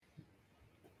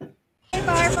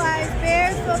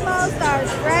football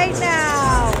starts right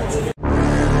now.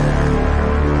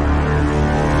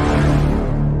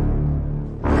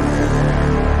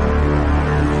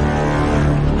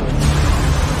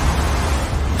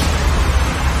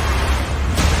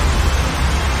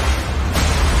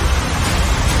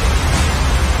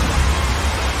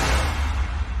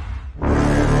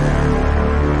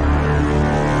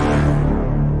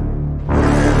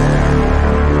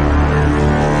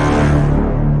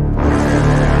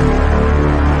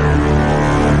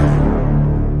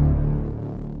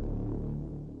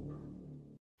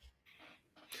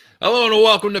 Hello and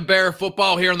welcome to Bear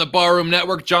Football here on the Barroom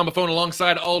Network. John Buffone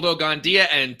alongside Aldo Gandia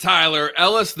and Tyler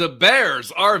Ellis. The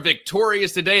Bears are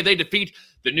victorious today. They defeat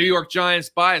the New York Giants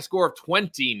by a score of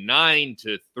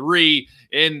 29-3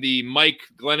 in the Mike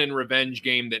Glennon revenge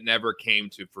game that never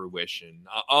came to fruition.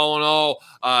 All in all,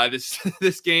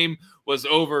 this game was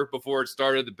over before it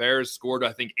started. The Bears scored,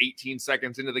 I think, 18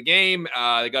 seconds into the game.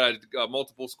 They got a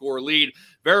multiple score lead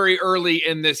very early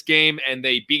in this game, and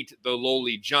they beat the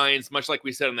lowly Giants, much like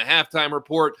we said in the halftime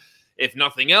report. If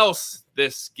nothing else,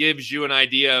 this gives you an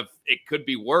idea of it could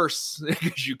be worse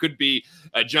because you could be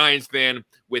a Giants fan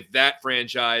with that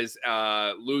franchise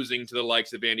losing to the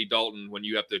likes of Andy Dalton when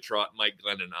you have to trot Mike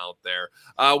Glennon out there.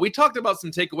 We talked about some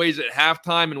takeaways at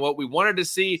halftime and what we wanted to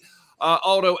see.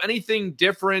 Aldo, anything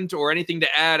different or anything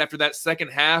to add after that second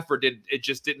half, or didn't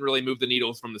really move the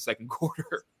needles from the second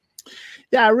quarter?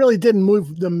 Yeah, it really didn't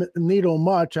move the needle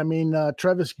much. I mean,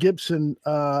 Trevis Gipson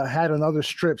had another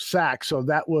strip sack, so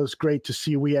that was great to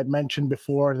see. We had mentioned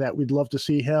before that we'd love to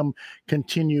see him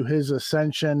continue his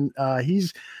ascension.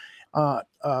 He's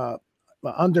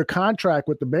under contract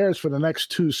with the Bears for the next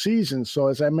 2 seasons. So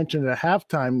as I mentioned at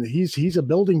halftime, he's a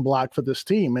building block for this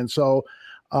team. And so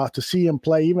to see him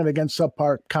play even against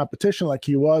subpar competition like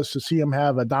he was, to see him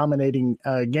have a dominating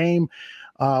game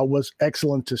was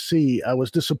excellent to see. I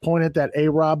was disappointed that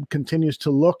A-Rob continues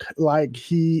to look like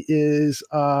he is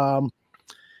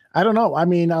I don't know. I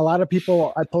mean, a lot of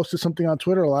people, I posted something on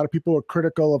Twitter. A lot of people were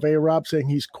critical of A-Rob, saying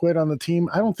he's quit on the team.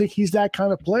 I don't think he's that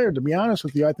kind of player, to be honest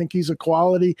with you. I think he's a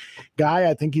quality guy.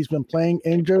 I think he's been playing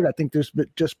injured. I think there's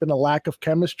just been a lack of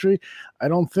chemistry. I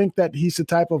don't think that he's the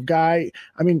type of guy.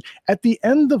 I mean, at the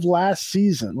end of last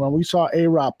season, when we saw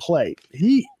A-Rob play,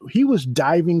 he was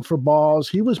diving for balls.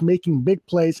 He was making big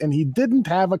plays, and he didn't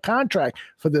have a contract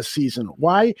for this season.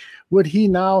 Why would he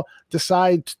now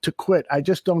decide to quit? I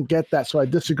just don't get that. So I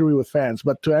disagree with fans.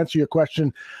 But to answer your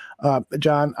question,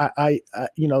 John, I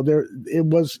it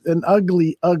was an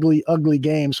ugly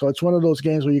game. So it's one of those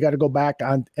games where you got to go back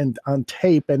on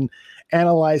tape and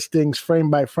analyze things frame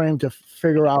by frame to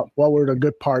figure out what were the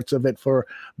good parts of it for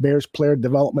Bears player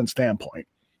development standpoint.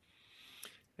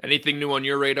 Anything new on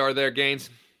your radar there, Gaines?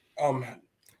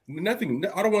 Nothing.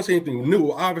 I don't want to say anything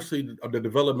new. Obviously, the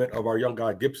development of our young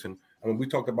guy Gipson. I mean, we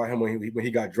talked about him when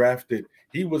he got drafted.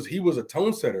 He was a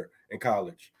tone setter in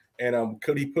college, and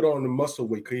could he put on the muscle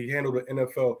weight? Could he handle the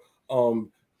NFL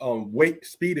weight,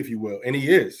 speed, if you will? And he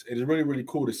is. It is really, really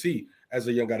cool to see as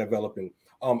a young guy developing.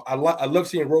 I love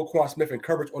seeing Roquan Smith in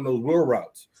coverage on those wheel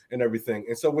routes and everything.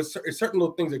 And so it's certain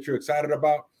little things that you're excited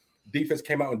about. Defense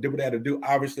came out and did what they had to do.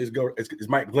 Obviously, it's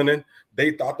Mike Glennon.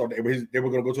 They thought they were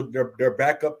going to go to their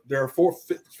backup, their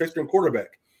fifth-string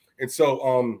quarterback. And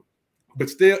so, but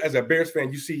still, as a Bears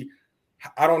fan, you see,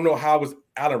 I don't know how it was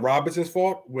Allen Robinson's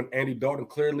fault when Andy Dalton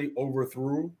clearly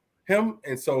overthrew him.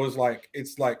 And so it's like,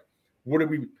 what did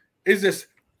we? It's just,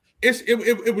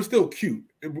 it was still cute.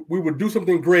 We would do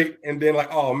something great, and then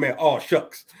like, oh man, oh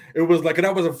shucks, it was like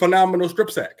that was a phenomenal strip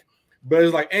sack. But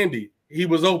it's like Andy, he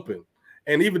was open.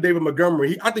 And even David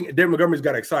Montgomery, I think David Montgomery's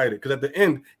got excited because at the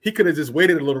end, he could have just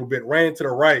waited a little bit, ran to the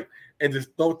right, and just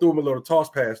threw him a little toss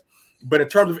pass. But in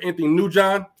terms of anything new,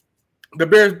 John, the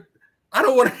Bears, I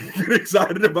don't want to get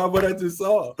excited about what I just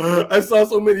saw. I saw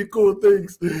so many cool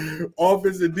things,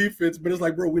 offense and defense, but it's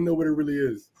like, bro, we know what it really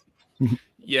is.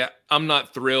 Yeah, I'm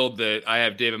not thrilled that I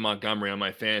have David Montgomery on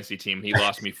my fantasy team. He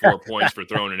lost me 4 points for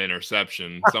throwing an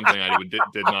interception, something I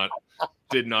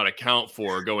did not account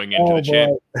for going into the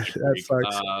championship.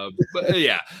 But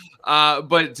yeah,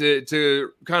 but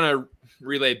to kind of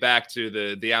relay back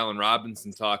to the Allen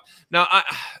Robinson talk. Now,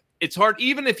 it's hard,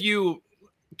 even if you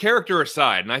character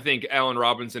aside, and I think Allen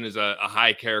Robinson is a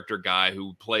high character guy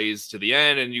who plays to the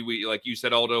end, and you like you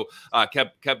said, Aldo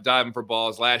kept diving for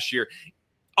balls last year.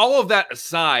 All of that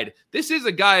aside, this is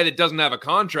a guy that doesn't have a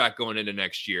contract going into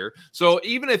next year. So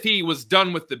even if he was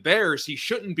done with the Bears, he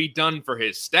shouldn't be done for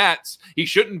his stats. He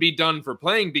shouldn't be done for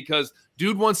playing because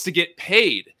dude wants to get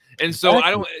paid. And so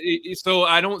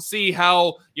I don't see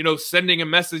how, sending a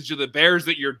message to the Bears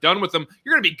that you're done with them,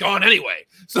 you're going to be gone anyway.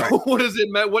 So what does it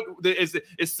mean? What is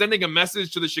sending a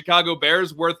message to the Chicago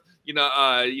Bears worth,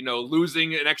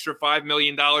 losing an extra $5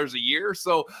 million a year?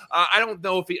 So I don't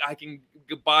know if I can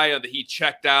buy that he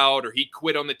checked out or he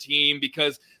quit on the team,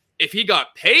 because if he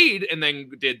got paid and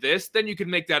then did this, then you can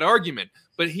make that argument.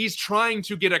 But he's trying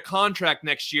to get a contract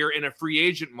next year in a free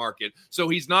agent market. So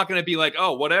he's not going to be like,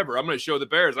 oh, whatever, I'm going to show the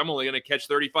Bears I'm only going to catch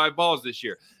 35 balls this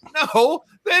year. No,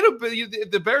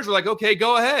 the Bears are like, okay,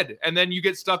 go ahead. And then you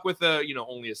get stuck with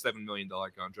only a $7 million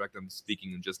contract. I'm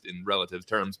speaking just in relative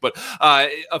terms. But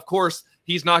of course,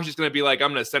 he's not just going to be like,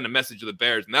 I'm going to send a message to the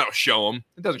Bears and that'll show him.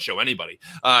 It doesn't show anybody.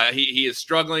 He is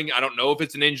struggling. I don't know if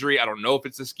it's an injury. I don't know if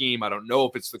it's a scheme. I don't know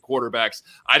if it's the quarterbacks.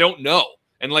 I don't know.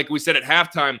 And like we said at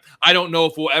halftime, I don't know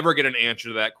if we'll ever get an answer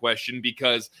to that question,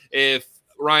 because if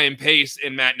Ryan Pace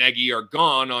and Matt Nagy are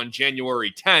gone on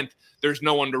January 10th, there's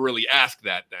no one to really ask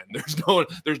that then.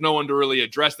 There's no one to really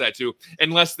address that to,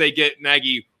 unless they get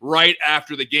Nagy right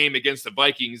after the game against the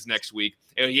Vikings next week.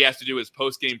 And he has to do his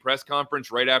post-game press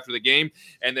conference right after the game.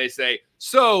 And they say,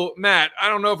 so, Matt, I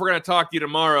don't know if we're going to talk to you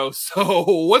tomorrow. So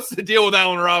what's the deal with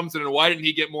Allen Robinson, and why didn't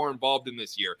he get more involved in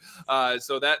this year?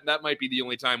 So that might be the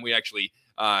only time we actually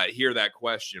hear that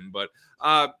question. But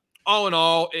all in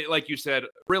all, like you said,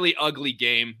 really ugly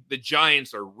game. The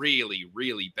Giants are really,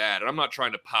 really bad. And I'm not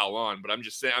trying to pile on, but I'm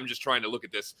just trying to look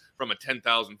at this from a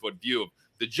 10,000-foot view.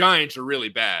 The Giants are really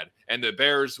bad, and the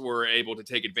Bears were able to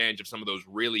take advantage of some of those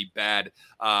really bad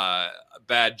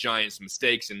Giants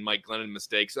mistakes and Mike Glennon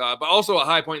mistakes. But also a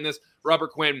high point in this,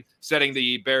 Robert Quinn setting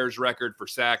the Bears record for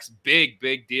sacks. Big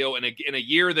deal in a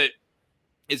year that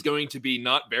is going to be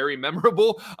not very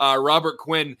memorable. Robert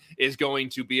Quinn is going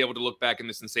to be able to look back in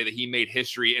this and say that he made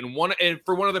history and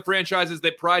for one of the franchises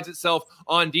that prides itself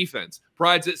on defense,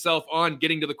 prides itself on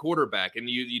getting to the quarterback. And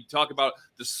you talk about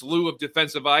the slew of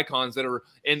defensive icons that are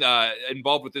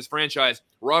involved with this franchise.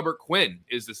 Robert Quinn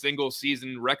is the single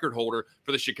season record holder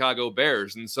for the Chicago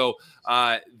Bears. And so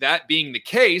that being the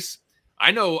case,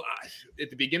 I know at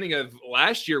the beginning of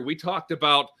last year, we talked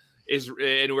about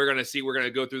and we're going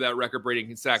to go through that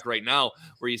record-breaking sack right now,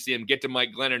 where you see him get to Mike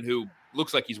Glennon, who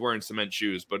looks like he's wearing cement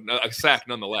shoes, but a sack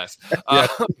nonetheless. I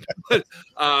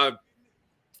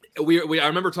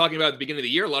remember talking about at the beginning of the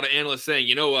year, a lot of analysts saying,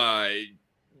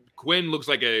 Quinn looks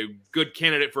like a good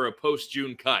candidate for a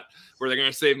post-June cut, where they're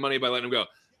going to save money by letting him go.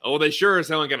 Oh, they sure as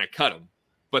hell aren't going to cut him.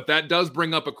 But that does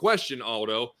bring up a question,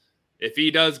 Aldo. If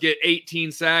he does get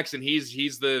 18 sacks and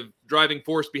he's the driving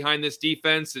force behind this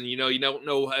defense, and you don't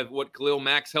know what Khalil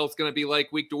Mack's health's going to be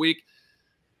like week to week,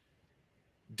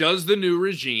 does the new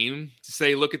regime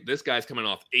say, look at this guy's coming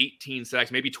off 18 sacks,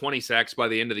 maybe 20 sacks by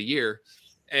the end of the year,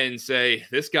 and say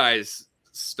this guy's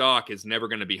stock is never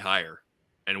going to be higher,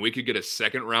 and we could get a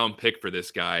second-round pick for this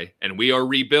guy, and we are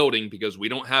rebuilding because we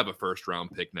don't have a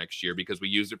first-round pick next year because we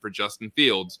used it for Justin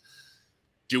Fields.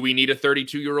 Do we need a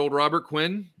 32-year-old Robert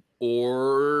Quinn?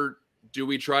 Or do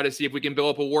we try to see if we can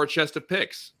build up a war chest of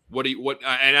picks?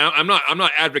 And I'm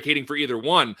not advocating for either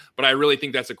one, but I really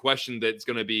think that's a question that's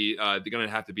going to be going to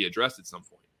have to be addressed at some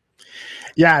point.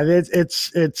 Yeah,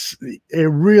 it's a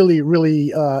really,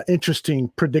 really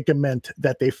interesting predicament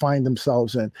that they find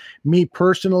themselves in. Me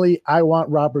personally, I want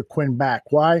Robert Quinn back.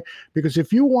 Why? Because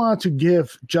if you want to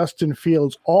give Justin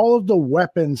Fields all of the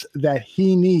weapons that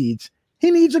he needs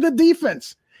a good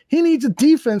defense. He needs a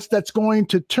defense that's going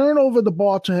to turn over the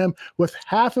ball to him with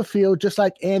half a field, just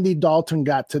like Andy Dalton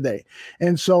got today.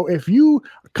 And so if you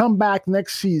come back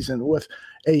next season with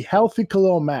a healthy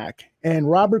Khalil Mack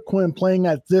and Robert Quinn playing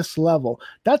at this level,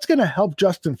 that's going to help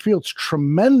Justin Fields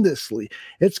tremendously.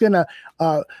 It's going to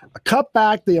cut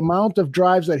back the amount of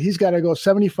drives that he's got to go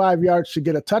 75 yards to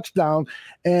get a touchdown,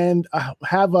 and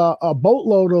have a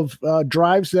boatload of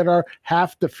drives that are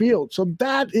half the field. So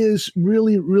that is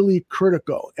really, really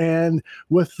critical. And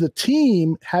with the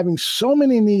team having so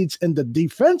many needs in the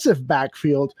defensive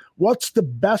backfield, what's the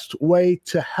best way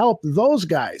to help those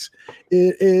guys?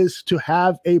 It is to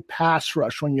have a pass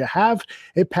rush. When you have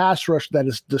a pass rush that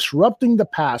is disrupting the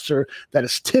passer, that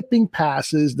is tipping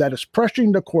passes, that is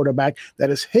pressuring the quarterback, that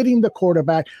is hitting the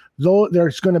quarterback, though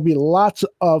there's going to be lots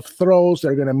of throws.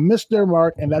 They're going to miss their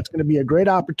mark, and that's going to be a great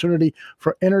opportunity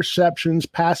for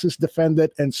interceptions, passes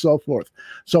defended, and so forth.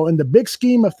 So in the big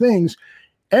scheme of things,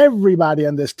 everybody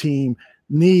on this team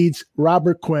needs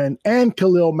Robert Quinn and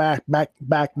Khalil Mack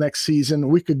back next season.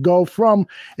 We could go from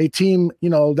a team,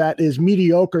 that is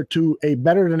mediocre to a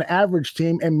better than average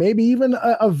team, and maybe even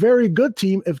a very good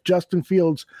team if Justin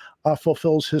Fields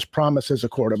fulfills his promise as a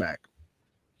quarterback.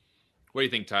 What do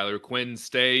you think, Tyler? Quinn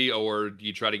stay, or do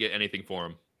you try to get anything for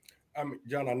him? I mean,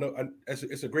 John, I know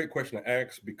it's a great question to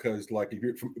ask because, like,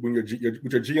 if when you're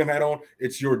with your GM hat on,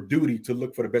 it's your duty to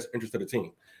look for the best interest of the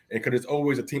team, and because there's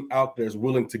always a team out there is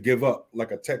willing to give up,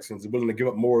 like a Texans, willing to give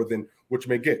up more than what you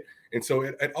may get, and so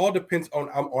it all depends on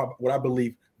what I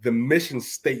believe the mission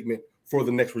statement for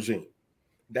the next regime,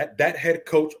 that head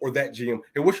coach or that GM.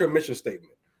 Hey, what's your mission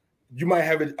statement? You might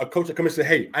have a coach that comes and say,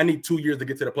 "Hey, I need 2 years to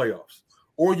get to the playoffs."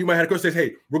 Or you might have a coach that says,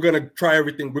 "Hey, we're going to try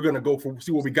everything. We're going to go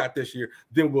see what we got this year.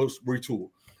 Then we'll retool."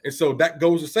 And so that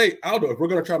goes to say, Aldo, if we're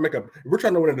going to try to we're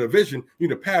trying to win a division, you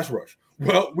need a pass rush.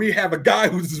 Well, we have a guy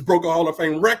who just broke a Hall of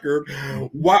Fame record.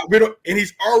 Why we don't? And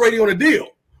he's already on a deal.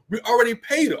 We already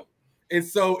paid him. And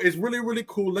so it's really, really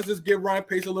cool. Let's just give Ryan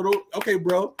Pace a little, okay,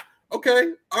 bro.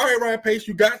 Okay. All right, Ryan Pace,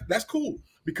 you got that's cool.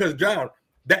 Because John,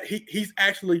 that he's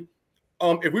actually,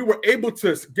 if we were able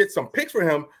to get some picks for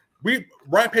him,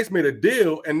 Ryan Pace made a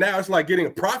deal, and now it's like getting a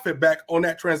profit back on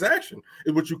that transaction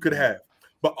is what you could have.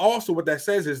 But also, what that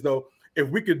says is though, if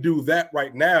we could do that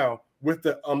right now with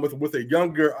the with a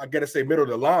younger, I gotta say, middle of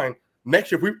the line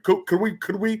next year, could we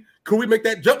make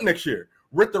that jump next year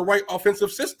with the right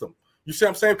offensive system? You see what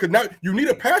I'm saying? Because now you need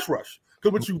a pass rush.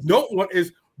 Because what you don't want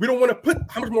is we don't want to put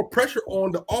how much more pressure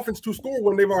on the offense to score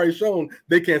when they've already shown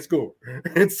they can't score.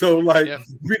 And so, like,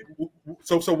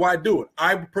 so why do it?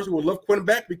 I personally would love Quinn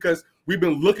back because we've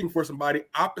been looking for somebody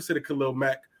opposite of Khalil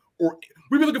Mack, or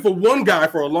we've been looking for one guy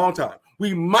for a long time.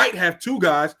 We might have two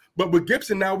guys, but with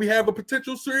Gibson now we have a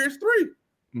potential serious three.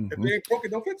 If they ain't broken,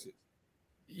 don't fix it.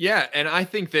 Yeah, and I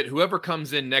think that whoever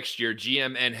comes in next year,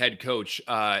 GM and head coach,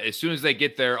 as soon as they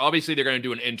get there, obviously they're going to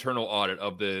do an internal audit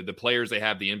of the players they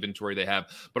have, the inventory they have,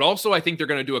 but also I think they're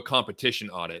going to do a competition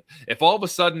audit. If all of a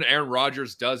sudden Aaron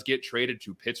Rodgers does get traded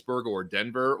to Pittsburgh or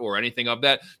Denver or anything of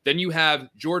that, then you have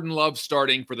Jordan Love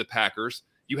starting for the Packers.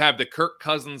 You have the Kirk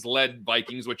Cousins-led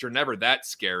Vikings, which are never that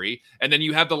scary. And then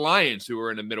you have the Lions, who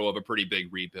are in the middle of a pretty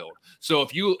big rebuild. So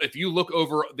if you look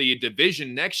over the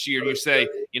division next year and you say,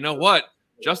 you know what?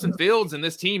 Justin Fields and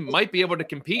this team might be able to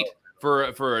compete for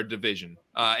a division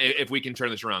if we can turn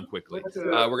this around quickly.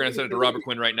 We're going to send it to Robert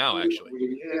Quinn right now,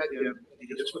 actually.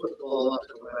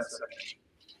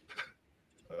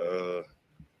 Well,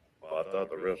 I thought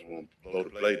the refs were going to blow the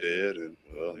play dead, and,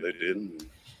 well, they didn't.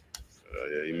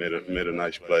 Yeah, he made a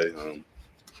nice play.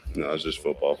 It's just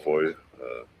football for you.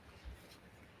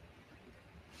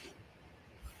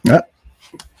 Yeah.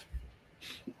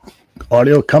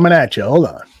 Audio coming at you. Hold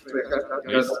on.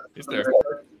 He's there.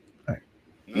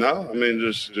 No, I mean,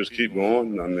 just keep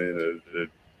going. I mean,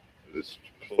 it's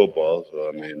football. So,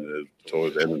 I mean,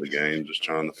 towards the end of the game, just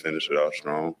trying to finish it out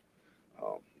strong.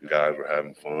 Guys were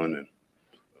having fun, and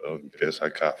I guess I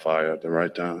caught fire at the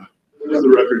right time. What does the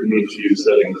record mean to you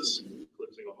setting this,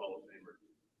 eclipsing a Hall of Famer?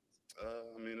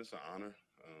 I mean, it's an honor.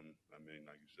 I mean,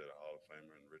 like you said, a Hall of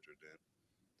Famer and Richard Dent.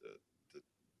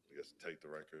 I guess to take the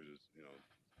record is,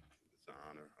 it's an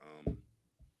honor.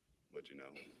 But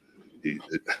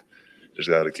just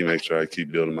got to make sure I keep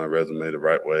building my resume the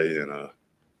right way. And I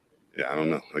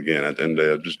don't know. Again, at the end of the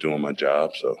day, I'm just doing my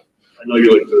job. So I know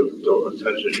you like to build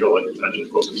attention. You don't like attention,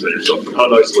 focus on yourself. How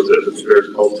nice was it that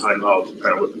Bears called timeout,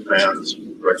 kind of with the fans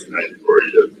recognizing before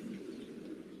you did?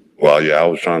 Well, yeah, I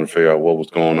was trying to figure out what was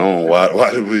going on.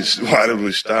 Why did we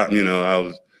stop?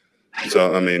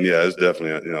 So I mean, yeah, it's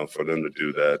definitely for them to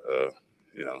do that.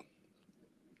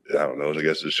 I don't know. I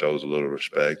guess it shows a little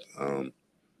respect.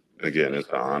 Again, it's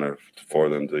an honor for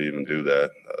them to even do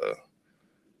that.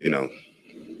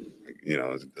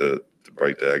 To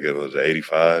break that, I guess it was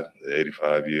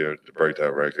 85 year to break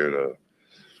that record.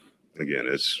 Again,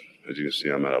 it's, as you can see,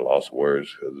 I'm at a loss of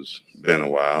words because it's been a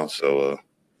while. So,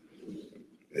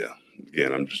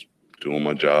 again, I'm just doing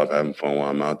my job, having fun while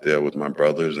I'm out there with my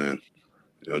brothers, and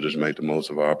just make the most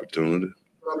of our opportunity.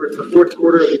 Robert, the fourth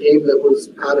quarter of the game that was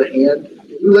out of hand,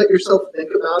 did you let yourself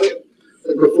think about it?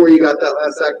 Like before you got that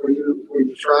last sack, were you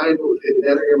trying? Did it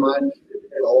enter your mind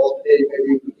at all? Hey,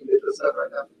 maybe we can get this done right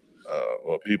now.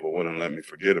 Well, people wouldn't let me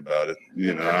forget about it.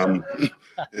 I'm,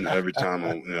 every time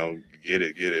I, get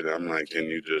it. I'm like, can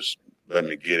you just let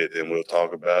me get it, then we'll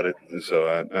talk about it. And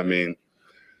so, I mean,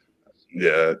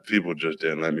 yeah, people just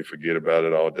didn't let me forget about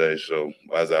it all day. So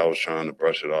as I was trying to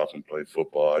brush it off and play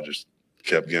football, I just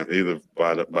kept getting either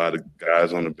by the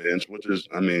guys on the bench, which is,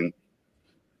 I mean,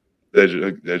 they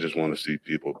just want to see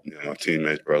people,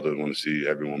 teammates, brothers want to see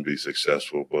everyone be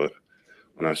successful. But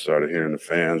when I started hearing the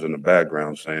fans in the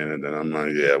background saying it, then I'm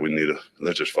like, yeah,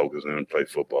 let's just focus in and play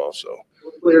football. So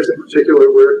what players in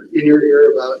particular were in your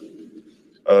ear about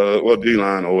it? Well,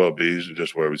 D-line, OLBs,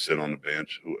 just where we sit on the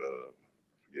bench. Who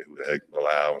the heck,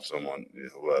 Bilal and someone,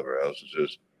 whoever else, is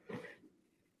just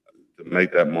to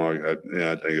make that mark. I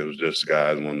think it was just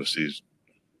guys wanting to see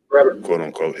quote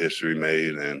unquote history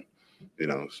made, and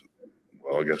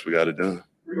well, I guess we got it done.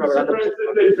 Sometimes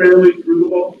they barely threw the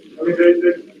ball. I mean,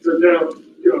 they're down,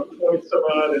 20 some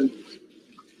odd, and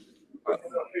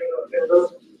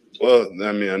well,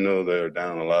 I mean, I know they're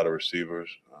down a lot of receivers,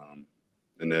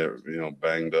 and they're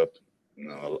banged up,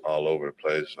 all over the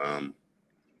place.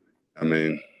 I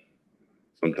mean,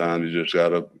 sometimes you just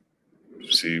gotta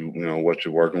see, what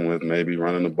you're working with. Maybe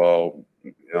running the ball.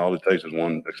 All it takes is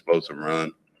one explosive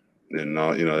run, and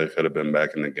they could have been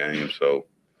back in the game. So,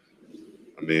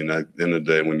 I mean, at the end of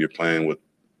the day, when you're playing with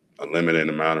a limited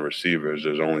amount of receivers,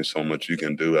 there's only so much you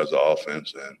can do as an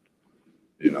offense, and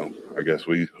I guess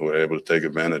we were able to take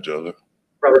advantage of it.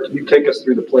 Robert, can you take us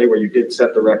through the play where you did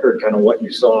set the record, kind of what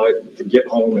you saw to get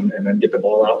home and then get the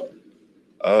ball out?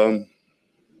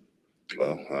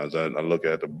 Well, as I look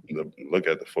at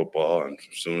the football, and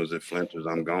as soon as it flinches,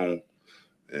 I'm gone.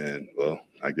 And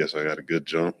I guess I got a good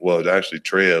jump. Well, actually,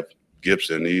 Trev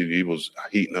Gibson, he was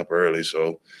heating up early,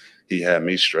 so he had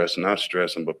me not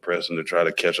stressing, but pressing to try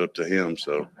to catch up to him.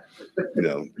 So,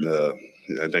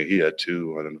 I think he had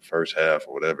 2 in the first half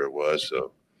or whatever it was.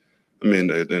 So, I mean,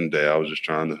 at the end of the day, I was just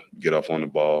trying to get off on the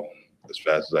ball as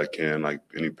fast as I can, like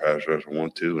any pass rusher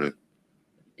want to. And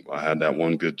I had that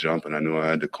one good jump, and I knew I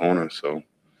had the corner. So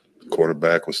the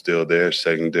quarterback was still there.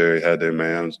 Secondary had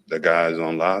their guys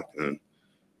on lock, and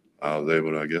I was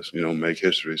able to, I guess, make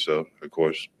history. So, of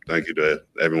course, thank you to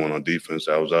everyone on defense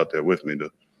that was out there with me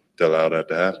to allow that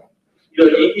to happen.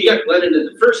 You got Glennon in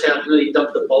the first half, and then he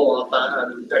dumped the ball off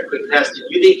on that quick pass. Did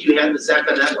you think you had the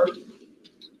sack on that one?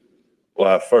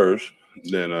 Well, at first,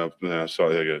 then I saw,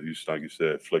 like you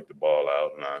said, flick the ball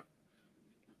out, and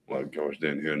of course,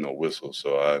 didn't hear no whistle,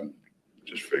 so I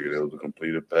just figured it was a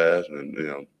completed pass,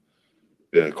 and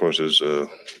of course, it's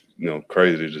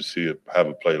crazy to have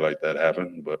a play like that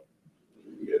happen, but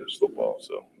it's football,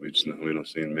 so we don't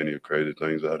see many crazy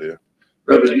things out here.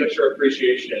 Robert, you got your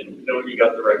appreciation knowing you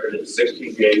got the record in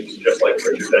 16 games, just like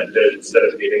Richard Dent did, instead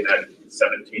of needing that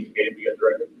 17th game to get the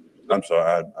record. I'm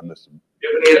sorry, I missed him. You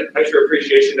have an extra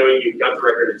appreciation knowing you got the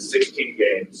record in 16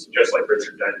 games, just like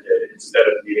Richard Dent did, instead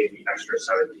of needing the extra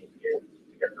 17th game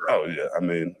to get the record. Oh,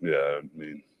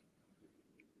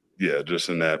 yeah. Just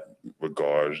in that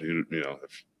regards,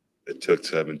 if it took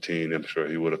 17, I'm sure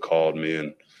he would have called me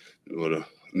and would have,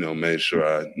 made sure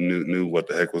I knew what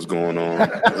the heck was going on.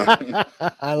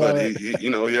 I love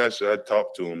it. I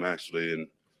talked to him actually, and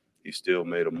he still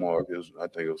made a mark. I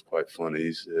think it was quite funny.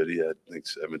 He said he had,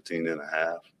 17 and a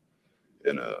half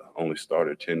and only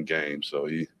started 10 games. So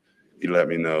he let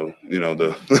me know,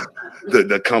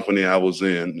 the company I was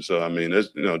in. So, I mean,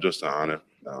 it's, just an honor,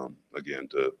 again,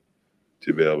 to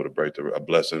be able to break a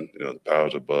blessing. The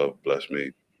powers above bless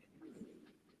me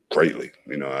greatly,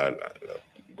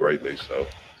 greatly. So,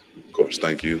 of course,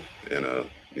 thank you. And,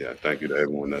 thank you to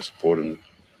everyone that supported me.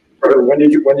 Brother, when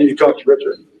did you talk to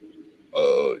Richard?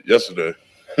 Yesterday.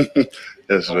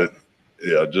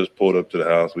 Yeah, I just pulled up to the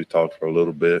house. We talked for a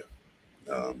little bit,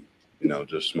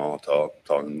 just small talk,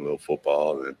 talking a little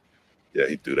football. And,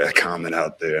 he threw that comment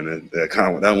out there. And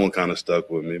that one kind of stuck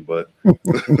with me. But,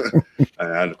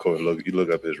 of course, you look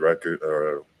up his record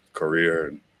or career,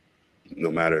 and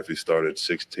no matter if he started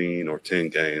 16 or 10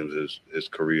 games, his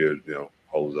career,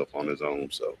 holds up on his own.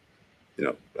 So,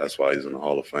 that's why he's in the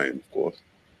Hall of Fame, of course.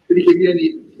 Did he give you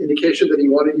any indication that he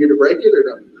wanted you to break it or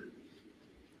no?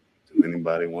 Do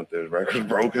anybody want their records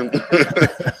broken?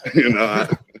 I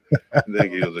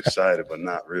think he was excited, but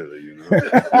not really,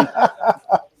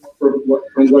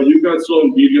 From what you guys saw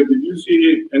on video, did you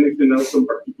see anything else in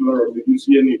particular, or did you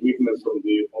see any weakness from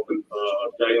the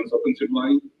Giants offensive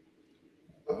line?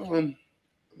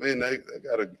 They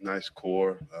got a nice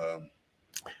core. All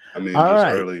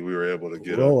right. Early we were able to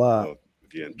get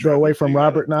go away from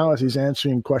Robert now as he's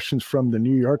answering questions from the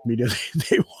New York media.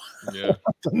 They want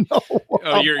to know.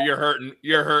 Oh,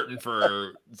 you're hurting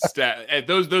for stat.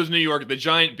 Those New York, the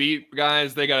Giant beat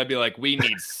guys, they got to be like, we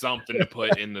need something to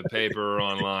put in the paper or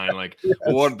online. Like,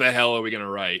 what the hell are we gonna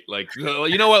write? Like, you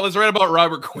know what? Let's write about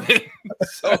Robert Quinn.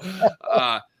 So,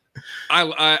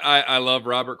 I love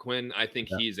Robert Quinn. I think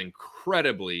he's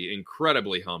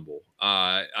incredibly humble.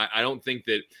 I don't think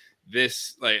that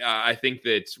this, I think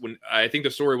the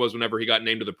story was whenever he got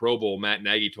named to the Pro Bowl, Matt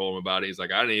Nagy told him about it. He's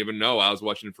like, I didn't even know. I was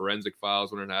watching Forensic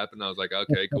Files when it happened. I was like,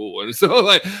 okay, cool. And so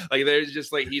like there's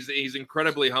just he's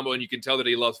incredibly humble, and you can tell that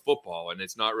he loves football, and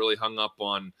it's not really hung up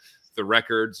on the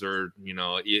records or,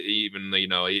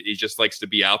 he just likes to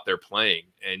be out there playing.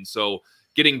 And so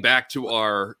getting back to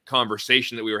our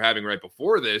conversation that we were having right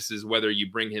before this is whether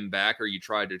you bring him back or you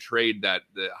try to trade the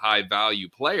high value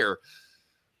player.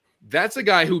 that's a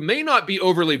guy who may not be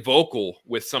overly vocal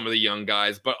with some of the young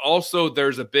guys, but also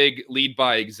there's a big lead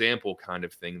by example kind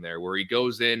of thing there where he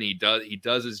goes in, he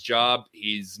does his job.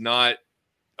 He's not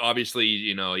obviously,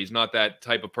 he's not that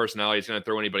type of personality. He's going to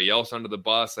throw anybody else under the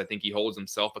bus. I think he holds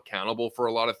himself accountable for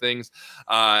a lot of things.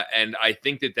 And I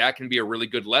think that can be a really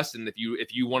good lesson.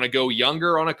 If you want to go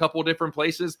younger on a couple of different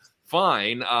places,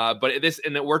 fine. But this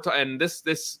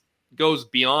goes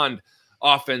beyond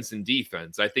offense and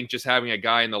defense. I think just having a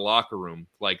guy in the locker room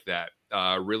like that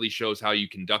really shows how you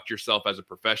conduct yourself as a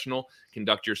professional,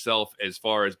 conduct yourself as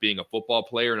far as being a football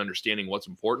player and understanding what's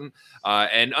important,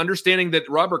 and understanding that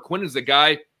Robert Quinn is a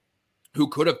guy who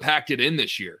could have packed it in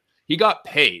this year. He got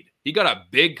paid. He got a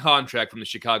big contract from the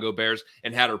Chicago Bears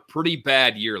and had a pretty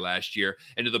bad year last year.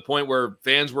 And to the point where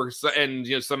fans were, and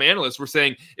some analysts were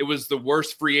saying it was the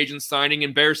worst free agent signing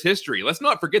in Bears history. Let's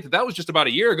not forget that was just about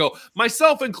a year ago,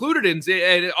 myself included,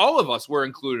 and all of us were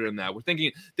included in that. We're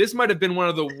thinking this might have been one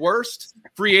of the worst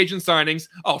free agent signings.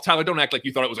 Oh, Tyler, don't act like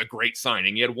you thought it was a great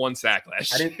signing. He had 1 sack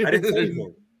last year. I didn't say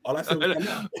so. All I said was come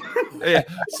out. Yeah.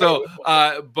 So,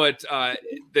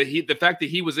 the fact that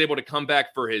he was able to come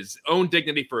back for his own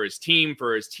dignity, for his team,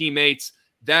 for his teammates,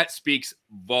 that speaks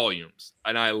volumes,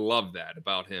 and I love that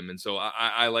about him. And so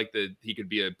I like that he could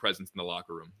be a presence in the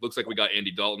locker room. Looks like we got Andy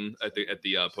Dalton at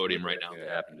the podium right now. It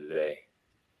happened today,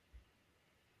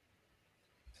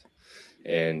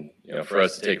 and for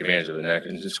us to take advantage of it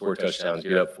and just score touchdowns,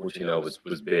 get up 14-0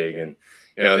 was big, and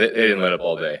they didn't let up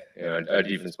all day. Our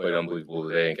defense played unbelievable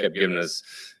today and kept giving us,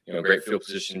 great field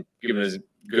position, giving us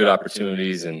good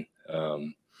opportunities. And,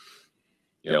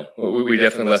 we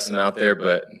definitely left them out there,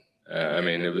 but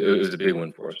it was a big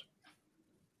win for us.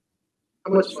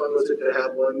 How much fun was it to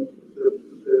have one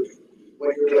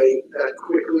when you're late that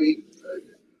quickly?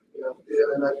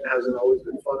 And that hasn't always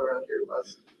been fun around here, but.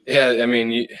 Yeah,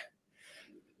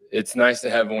 it's nice to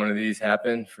have one of these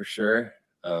happen for sure.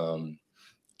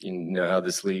 You know how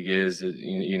this league is.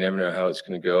 You never know how it's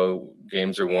going to go.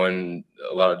 Games are won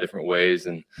a lot of different ways,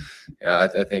 and I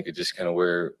think it's just kind of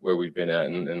where we've been at,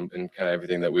 and kind of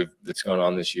everything that's gone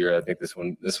on this year. I think this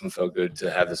one felt good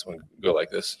to have this one go like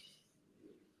this.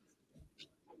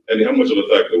 And how much of a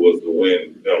factor was the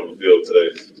win down the field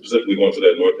today, specifically going to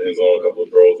that north end zone, a couple of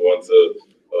throws, one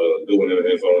to doing in the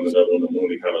end zone, and another one to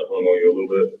Mooney kind of hung on you a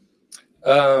little bit?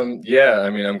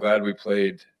 I'm glad we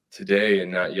played today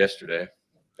and not yesterday.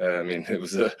 It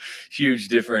was a huge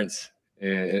difference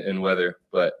in weather,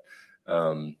 but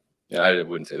I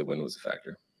wouldn't say the wind was a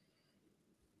factor.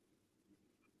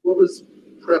 What was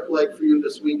prep like for you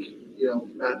this week?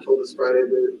 Matt told us Friday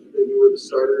that you were the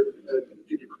starter.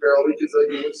 Did you prepare all week as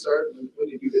though you would start? And when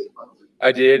did you get the final?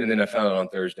 I did, and then I found out on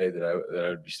Thursday that I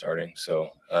would be starting.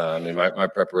 So, my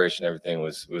preparation, everything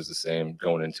was the same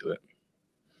going into it.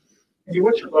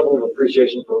 What's your level of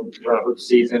appreciation for Robert's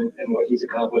season and what he's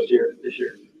accomplished this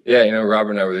year? Yeah,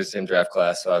 Robert and I were the same draft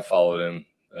class, so I followed him,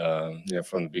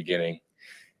 from the beginning.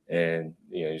 And,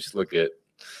 just look at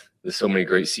so many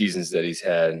great seasons that he's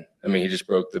had. He just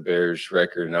broke the Bears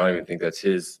record, and I don't even think that's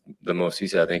the most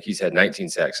he's had. I think he's had 19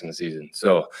 sacks in the season.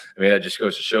 So, that just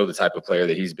goes to show the type of player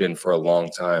that he's been for a long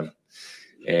time.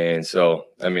 And so,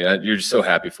 you're just so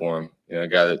happy for him. A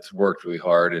guy that's worked really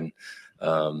hard and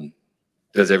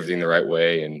does everything the right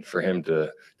way, and for him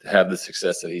to have the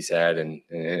success that he's had and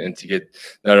to get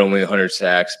not only 100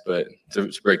 sacks, but to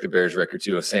break the Bears record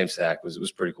too, a same sack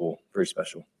was pretty cool, pretty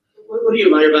special. What do you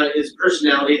admire about his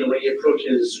personality, the way he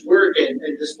approaches work and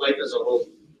just life as a whole?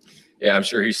 Yeah, I'm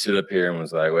sure he stood up here and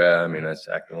was like, well, I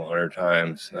sacked him 100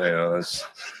 times. That's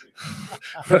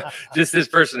just his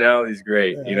personality is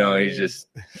great. He's just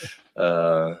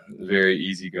very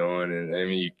easygoing,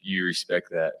 and you respect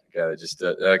that guy that just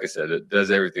like I said, it does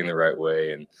everything the right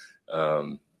way, and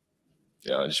I'm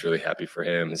just really happy for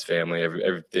him, his family,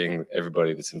 everything,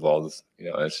 everybody that's involved.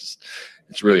 It's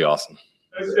really awesome.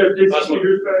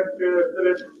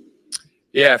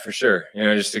 Yeah, for sure.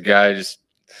 Just a guy.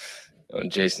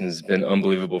 Jason's been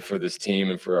unbelievable for this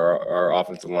team and for our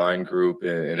offensive line group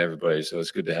and everybody. So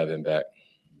it's good to have him back.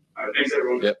 All right, thanks,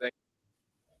 everyone. Yep. Thanks.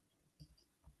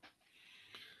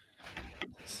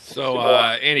 So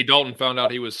Andy Dalton found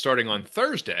out he was starting on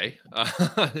Thursday.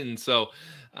 And so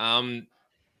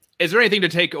is there anything to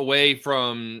take away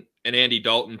from an Andy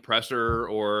Dalton presser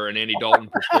or an Andy Dalton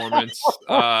performance?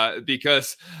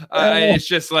 Because it's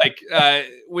just like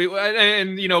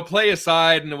play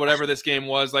aside and whatever this game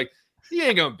was, like, he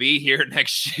ain't going to be here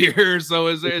next year. So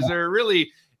is there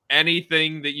really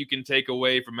anything that you can take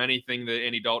away from anything that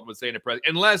Andy Dalton would say in a press?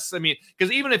 Unless, because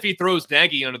even if he throws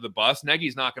Nagy under the bus,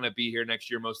 Nagy's not going to be here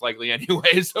next year most likely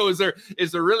anyway. So is there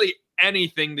really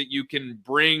anything that you can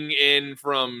bring in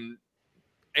from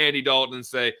Andy Dalton and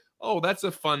say, "Oh, that's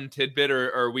a fun tidbit,"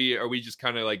 or are we just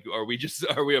kind of like, are we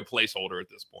a placeholder at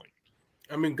this point?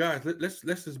 I mean, guys, let's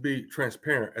just be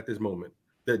transparent at this moment.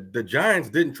 The Giants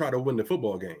didn't try to win the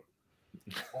football game,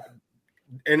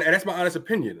 and that's my honest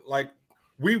opinion. Like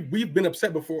we've been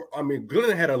upset before. I mean,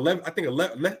 Glenn had 11,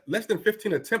 less than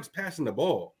 15 attempts passing the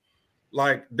ball.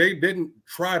 Like they didn't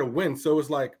try to win, so it's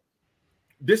like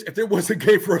this. If there was a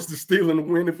game for us to steal and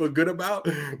win and feel good about,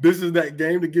 this is that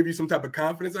game to give you some type of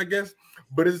confidence, I guess.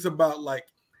 But it's about like,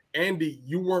 Andy,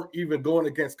 you weren't even going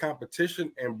against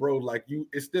competition, and bro, like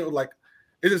it's still like.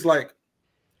 It's just like,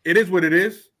 it is what it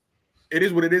is. It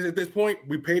is what it is at this point.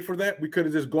 We paid for that. We could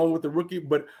have just gone with the rookie,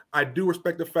 but I do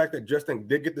respect the fact that Justin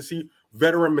did get to see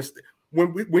veteran mistakes.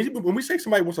 When we say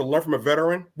somebody wants to learn from a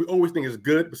veteran, we always think it's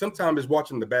good, but sometimes it's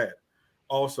watching the bad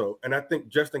also. And I think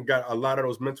Justin got a lot of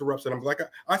those mental reps. And I'm like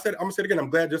I said, I'm going to say it again, I'm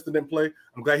glad Justin didn't play.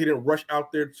 I'm glad he didn't rush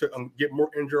out there to get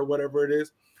more injured or whatever it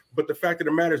is. But the fact of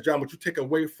the matter is, John, what you take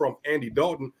away from Andy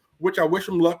Dalton, which I wish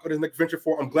him luck on his next venture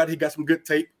for, I'm glad he got some good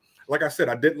tape. Like I said,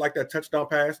 I did like that touchdown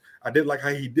pass. I did like how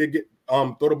he did get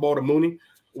throw the ball to Mooney,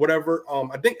 whatever.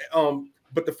 I think,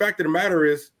 but the fact of the matter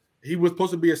is, he was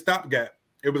supposed to be a stopgap.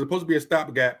 It was supposed to be a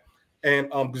stopgap, and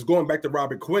just going back to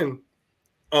Robert Quinn,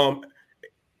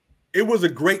 it was a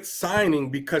great signing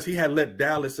because he had led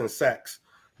Dallas in sacks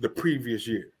the previous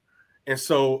year, and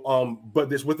so, but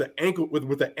this with an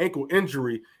ankle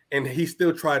injury, and he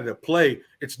still tried to play.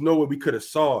 It's no way we could have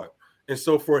saw it, and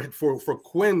so for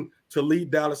Quinn to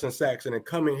lead Dallas in sacks and then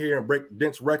come in here and break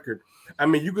Dent's record. I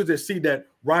mean, you could just see that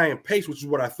Ryan Pace, which is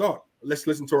what I thought. Let's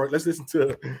listen to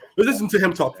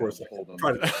him talk for a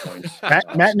second.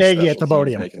 Matt Nagy at the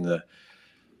podium, making the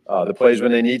plays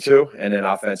when they need to, and then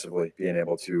offensively being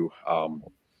able to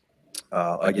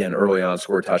again early on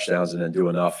score touchdowns and then do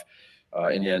enough.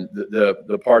 And then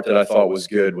the part that I thought was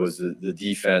good was the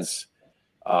defense.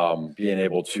 Being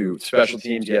able to special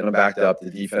teams getting them backed up, the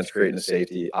defense creating the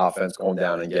safety, offense going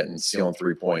down and stealing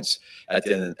 3 points at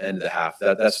the end of the half.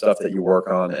 That's stuff that you work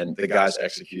on, and the guys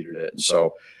executed it. And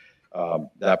so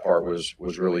that part was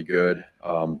really good.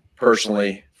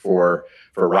 Personally, for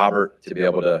Robert to be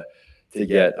able to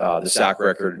get the sack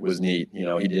record was neat. You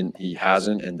know, he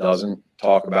hasn't and doesn't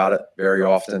talk about it very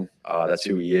often. That's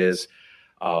who he is.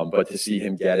 But to see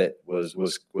him get it was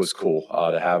cool.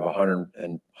 To have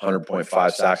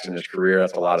 100.5 sacks in his career,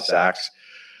 that's a lot of sacks.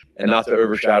 And not to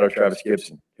overshadow Travis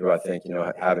Gibson, who I think,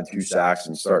 having 2 sacks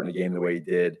and starting the game the way he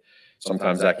did,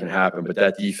 sometimes that can happen. But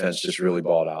that defense just really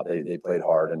balled out. They played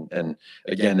hard. And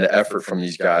again, the effort from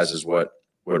these guys is what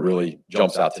really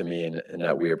jumps out to me, and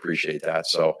that we appreciate that.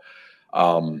 So,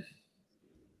 other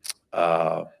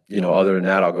than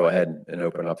that, I'll go ahead and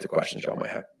open up to questions y'all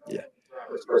might have. Yeah.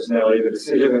 His personality, the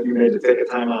decision that you made to take a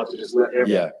timeout to just let him.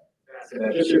 Yeah.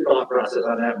 Just your thought process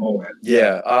on that moment.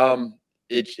 Yeah.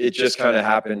 It just kind of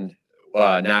happened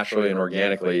naturally and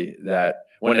organically that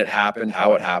when it happened,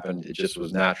 how it happened, it just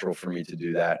was natural for me to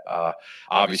do that.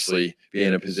 Obviously, being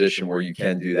in a position where you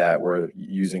can do that, where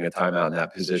using a timeout in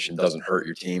that position doesn't hurt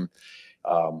your team.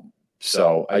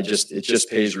 So it just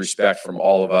pays respect from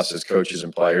all of us as coaches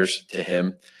and players to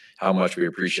him, how much we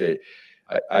appreciate.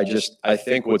 I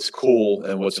think what's cool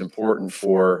and what's important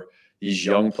for these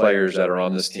young players that are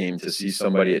on this team to see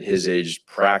somebody at his age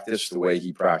practice the way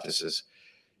he practices.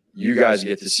 You guys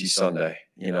get to see Sunday.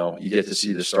 You get to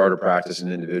see the starter practice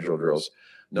and individual drills.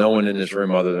 No one in this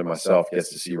room other than myself gets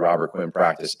to see Robert Quinn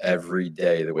practice every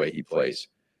day the way he plays.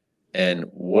 And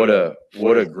what a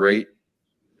great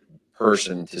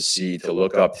person to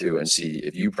look up to and see,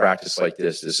 if you practice like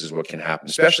this is what can happen,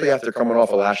 especially after coming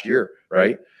off of last year,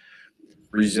 right?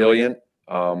 Resilient.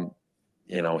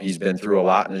 He's been through a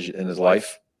lot in his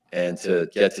life, and to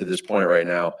get to this point right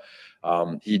now,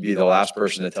 he'd be the last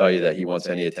person to tell you that he wants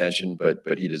any attention,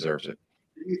 but he deserves it.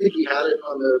 Did you think he had it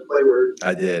on the play where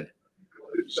I did?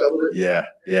 Settled it? Yeah.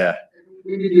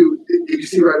 Did you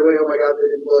see right away? Oh my God, they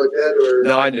didn't blow it dead, or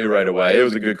no? I knew right away. It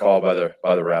was a good call by the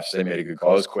refs. They made a good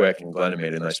call. It was quick, and Glennon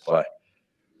made a nice play.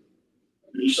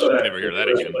 You saw that. Never hear that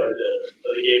again.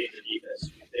 The game for the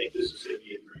defense. You think this is a pretty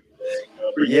good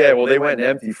thing? Yeah, well, they went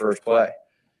empty first play.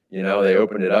 They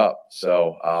opened it up.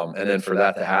 So, and then for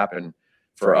that to happen,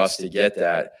 for us to get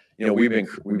that, we've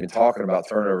been talking about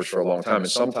turnovers for a long time, and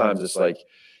sometimes it's like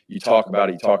you talk about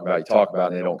it,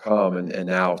 and they don't come, and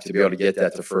now to be able to get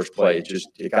that to first play,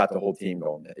 it got the whole team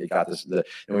going. It got and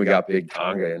we got Big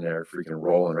Tonga in there, freaking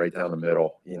rolling right down the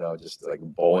middle, just like a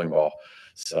bowling ball.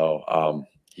 So,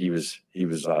 he was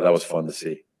that was fun to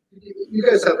see. You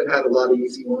guys haven't had a lot of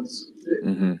easy ones.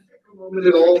 Mm-hmm. Moment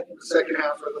at all, the second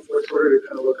half or the fourth quarter, to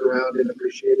kind of look around and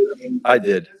appreciate it. I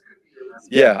did.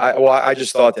 Yeah, I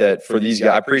just thought that for these guys,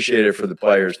 I appreciate it for the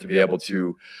players to be able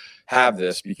to have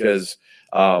this because,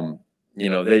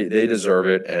 they deserve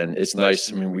it, and it's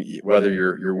nice. I mean, whether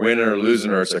you're winning or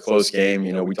losing or it's a close game,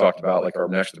 we talked about like our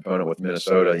next opponent with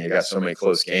Minnesota, and you got so many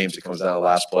close games. It comes down to the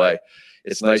last play.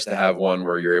 It's nice to have one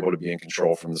where you're able to be in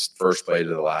control from the first play to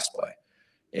the last play,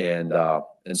 and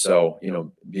so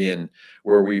being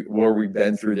where we've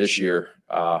been through this year.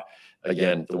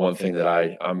 Again, the one thing that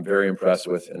I'm very impressed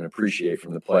with and appreciate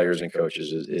from the players and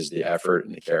coaches is the effort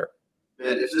and the care.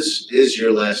 Man, if this is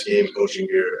your last game coaching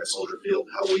here at Soldier Field,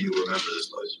 how will you remember this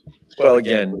place? Well,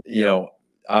 again,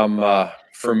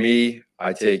 for me,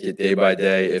 I take it day by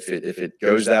day. If it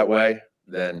goes that way,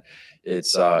 then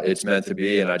it's meant to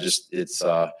be. And at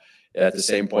the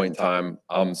same point in time,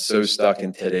 I'm so stuck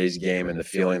in today's game and the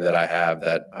feeling that I have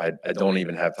that I don't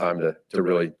even have time to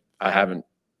really. I haven't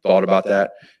thought about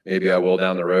that. Maybe I will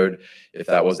down the road if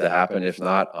that was to happen. If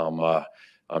not,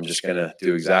 I'm just going to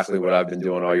do exactly what I've been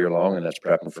doing all year long, and that's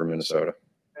prepping for Minnesota.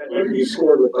 And you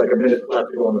scored with like a minute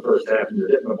left to go in the first half, and you're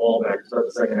hitting the ball back to start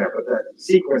the second half. But that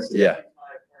sequence,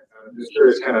 I'm just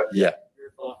curious, kind of your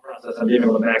thought process on being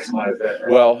able to maximize that.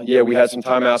 Well, yeah, we had some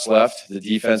timeouts left. The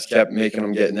defense kept making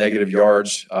them get negative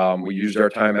yards. We used our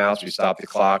timeouts. We stopped the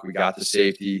clock. We got the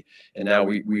safety, and now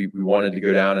we wanted to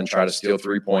go down and try to steal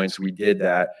 3 points. We did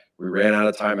that. We ran out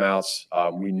of timeouts.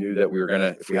 We knew that we were going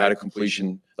to, if we had a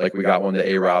completion, like we got one to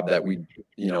A-Rob, that we'd,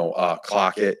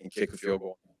 clock it and kick the field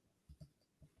goal.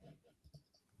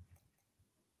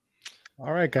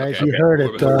 All right, guys, you heard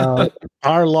it.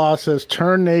 Our law says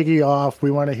turn Nagy off. We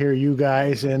want to hear you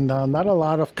guys, and not a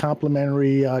lot of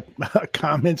complimentary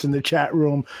comments in the chat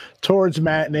room towards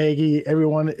Matt Nagy.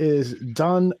 Everyone is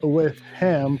done with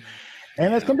him,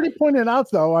 and as somebody pointed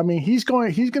out, though, I mean, he's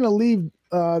going to leave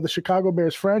the Chicago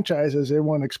Bears franchise, as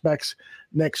everyone expects,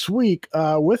 next week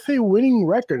with a winning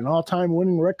record, an all-time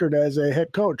winning record as a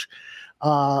head coach.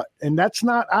 And that's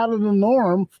not out of the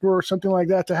norm for something like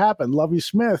that to happen. Lovie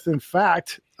Smith, in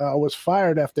fact, was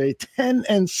fired after a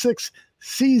 10-6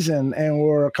 season and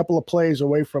were a couple of plays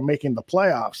away from making the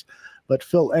playoffs. But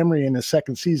Phil Emery, in his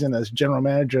second season as general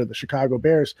manager of the Chicago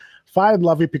Bears, fired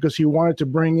Lovie because he wanted to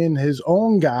bring in his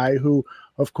own guy, who,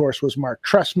 of course, was Mark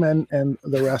Trestman, and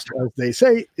the rest, as they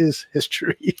say, is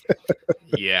history.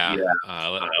 We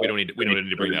don't need to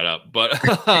bring that up, but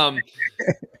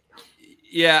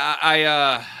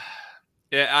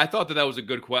I thought that was a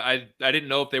good question. I didn't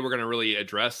know if they were going to really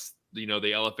address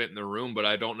the elephant in the room, but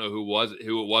I don't know who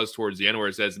it was towards the end where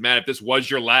it says, "Man, if this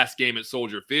was your last game at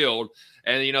Soldier Field,"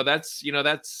 and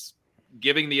that's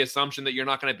giving the assumption that you're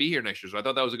not going to be here next year. So I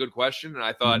thought that was a good question, and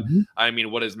I thought,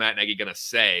 what is Matt Nagy going to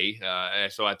say?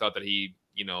 So I thought that he,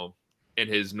 in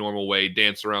his normal way,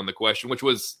 danced around the question, which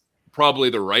was probably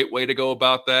the right way to go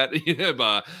about that.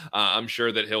 But I'm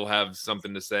sure that he'll have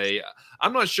something to say.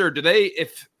 I'm not sure. Do they,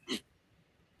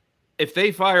 if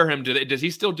they fire him, does he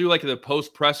still do like the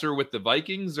post presser with the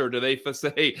Vikings, or do they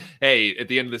say, "Hey, at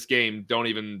the end of this game,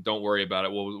 don't worry about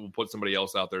it. We'll put somebody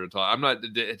else out there to talk"?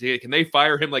 Can they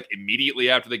fire him like immediately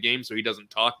after the game so he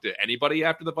doesn't talk to anybody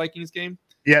after the Vikings game?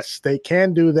 Yes, they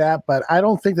can do that, but I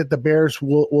don't think that the Bears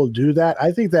will do that.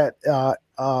 I think that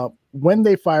when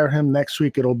they fire him next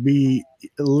week, it'll be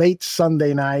late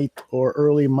Sunday night or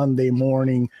early Monday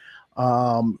morning.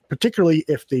 Particularly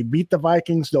if they beat the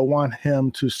Vikings, they'll want him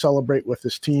to celebrate with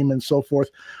his team and so forth.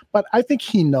 But I think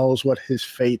he knows what his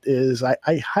fate is. I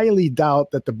highly doubt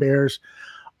that the Bears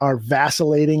are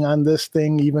vacillating on this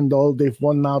thing, even though they've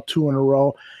won now 2 in a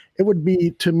row. It would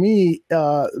be, to me,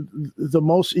 the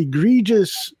most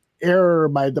egregious error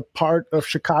by the part of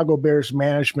Chicago Bears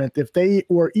management if they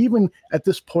were even at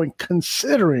this point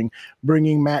considering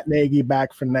bringing Matt Nagy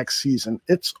back for next season.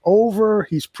 It's over.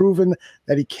 He's proven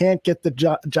that he can't get the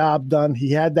job done.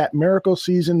 He had that miracle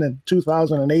season in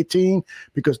 2018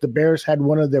 because the Bears had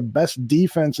one of their best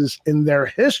defenses in their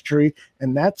history,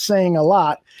 and that's saying a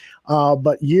lot.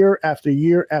 But year after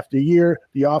year after year,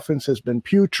 the offense has been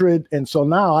putrid. And so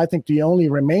now I think the only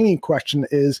remaining question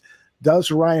is,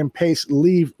 does Ryan Pace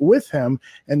leave with him?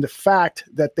 And the fact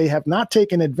that they have not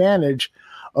taken advantage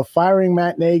of firing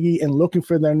Matt Nagy and looking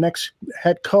for their next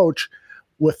head coach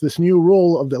with this new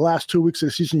rule of the last 2 weeks of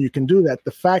the season, you can do that.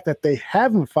 The fact that they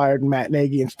haven't fired Matt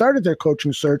Nagy and started their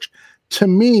coaching search, to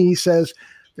me, says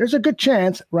there's a good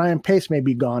chance Ryan Pace may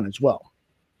be gone as well.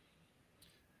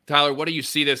 Tyler, what do you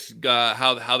see this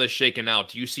how this shaking out?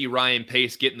 Do you see Ryan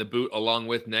Pace getting the boot along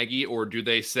with Nagy, or do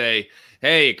they say,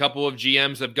 "Hey, a couple of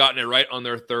GMs have gotten it right on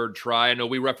their third try"? I know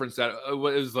we referenced that. It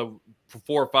was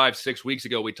 4, 5, 6 weeks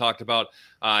ago. We talked about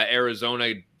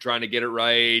Arizona trying to get it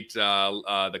right.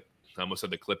 The I almost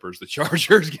said the Clippers, the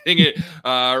Chargers getting it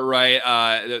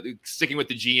right, sticking with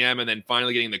the GM and then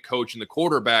finally getting the coach and the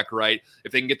quarterback right.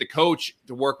 If they can get the coach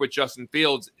to work with Justin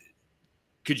Fields,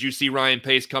 could you see Ryan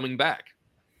Pace coming back?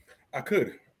 I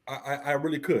could. I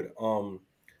really could.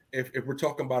 If we're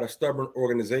talking about a stubborn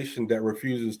organization that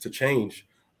refuses to change,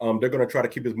 they're going to try to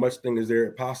keep as much thing as there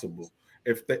as possible.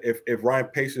 If Ryan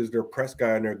Pace is their press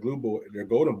guy and their glue boy, their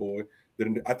golden boy,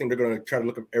 then I think they're going to try to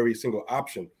look at every single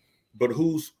option. But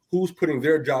who's putting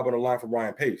their job on the line for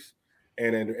Ryan Pace,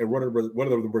 and what are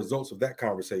the results of that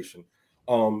conversation?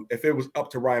 If it was up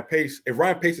to Ryan Pace, if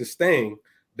Ryan Pace is staying,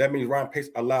 that means Ryan Pace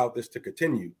allowed this to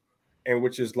continue, and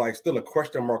which is like still a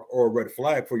question mark or a red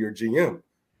flag for your GM,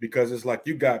 because it's like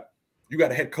you got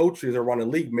head coaches around the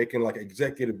league making like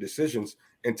executive decisions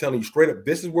and telling you straight up,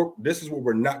 this is what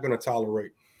we're not going to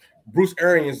tolerate. Bruce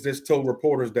Arians just told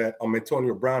reporters that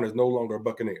Antonio Brown is no longer a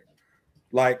Buccaneer.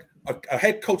 Like a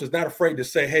head coach is not afraid to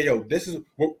say, "Hey, yo, this is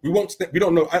what we won't. We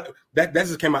don't know." That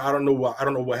just came out. I don't know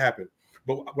what happened.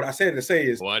 But what I said to say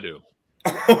is, well, I do.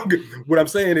 What I'm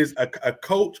saying is a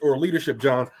coach or a leadership,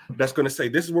 John, that's going to say,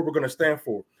 "This is what we're going to stand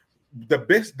for." The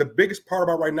biggest part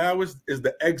about right now is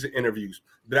the exit interviews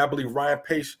that I believe Ryan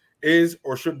Pace is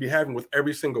or should be having with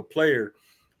every single player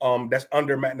that's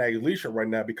under Matt Nagy's leadership right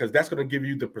now, because that's going to give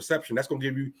you the perception. That's going to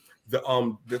give you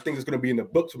the thing that's going to be in the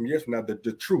books from years from now,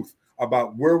 the truth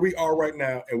about where we are right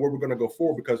now and where we're going to go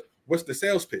forward. Because what's the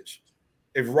sales pitch?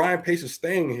 If Ryan Pace is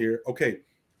staying here, okay,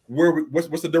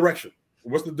 what's the direction?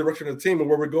 What's the direction of the team and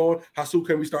where we're going? How soon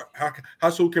can we start? How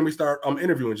soon can we start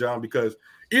interviewing, John? Because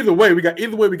either way we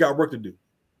got work to do.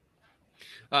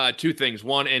 Two things.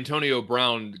 One, Antonio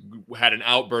Brown had an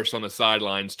outburst on the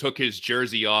sidelines, took his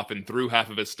jersey off and threw half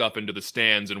of his stuff into the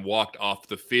stands and walked off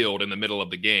the field in the middle of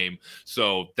the game.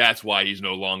 So that's why he's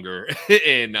no longer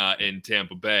in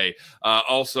Tampa Bay.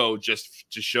 Also,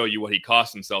 just to show you what he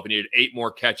cost himself, he needed 8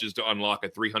 more catches to unlock a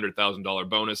 $300,000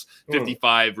 bonus,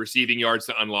 55 receiving yards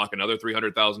to unlock another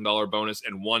 $300,000 bonus,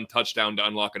 and 1 touchdown to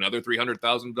unlock another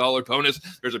 $300,000 bonus.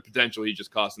 There's a potential he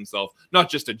just cost himself not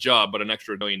just a job, but an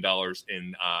extra $1 million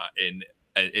in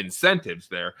incentives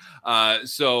there.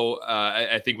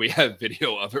 I think we have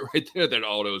video of it right there that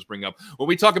Aldo's bring up. When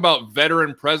we talk about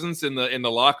veteran presence in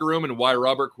the locker room and why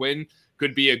Robert Quinn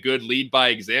could be a good lead by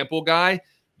example guy,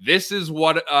 this is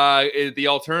what the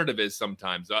alternative is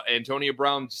sometimes. Antonio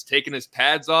Brown just taking his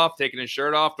pads off, taking his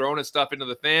shirt off, throwing his stuff into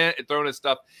the fan, throwing his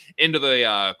stuff into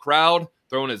the crowd,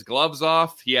 throwing his gloves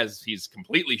off. He's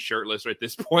completely shirtless at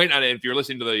this point. And if you're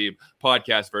listening to the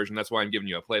podcast version, that's why I'm giving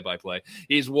you a play-by-play.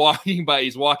 He's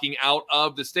walking out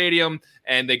of the stadium,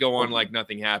 and they go on like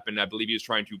nothing happened. I believe he was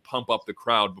trying to pump up the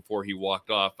crowd before he walked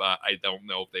off. I don't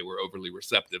know if they were overly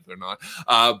receptive or not,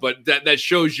 but that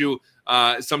shows you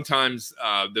sometimes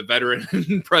the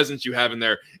veteran presence you have in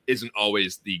there isn't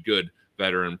always the good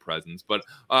veteran presence. But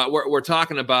we're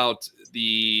talking about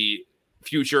the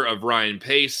future of Ryan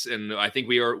Pace, and I think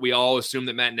we all assume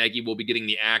that Matt Nagy will be getting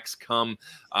the axe come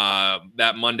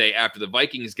that Monday after the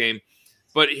Vikings game.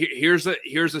 But here's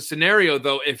a scenario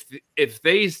though. If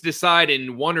they decide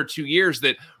in 1 or 2 years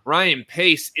that Ryan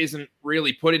Pace isn't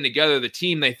really putting together the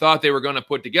team they thought they were going to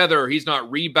put together, or he's not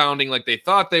rebounding like they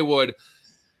thought they would,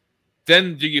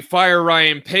 then do you fire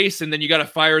Ryan Pace and then you got to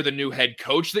fire the new head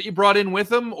coach that you brought in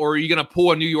with him? Or are you going to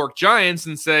pull a New York Giants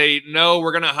and say, no,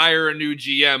 we're going to hire a new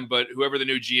GM, but whoever the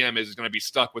new GM is going to be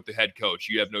stuck with the head coach.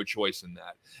 You have no choice in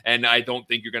that. And I don't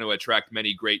think you're going to attract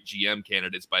many great GM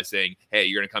candidates by saying, hey,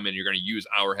 you're going to come in, you're going to use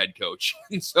our head coach.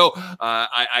 And so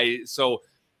so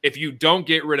if you don't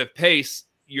get rid of Pace,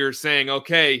 you're saying,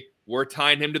 okay, we're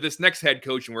tying him to this next head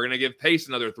coach, and we're going to give Pace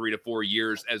another 3 to 4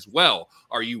 years as well.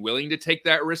 Are you willing to take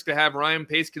that risk to have Ryan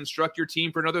Pace construct your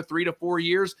team for another 3 to 4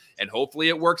 years, and hopefully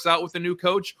it works out with the new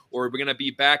coach? Or are we going to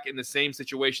be back in the same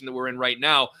situation that we're in right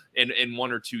now in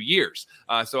 1 or 2 years?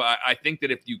 So I think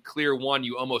that if you clear one,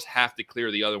 you almost have to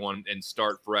clear the other one and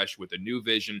start fresh with a new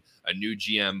vision, a new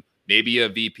GM, maybe a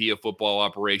VP of football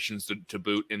operations to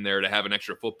boot in there, to have an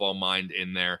extra football mind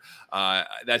in there.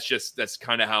 That's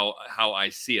kind of how I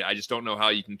see it. I just don't know how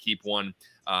you can keep one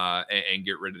and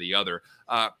get rid of the other.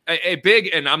 A big,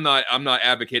 and I'm not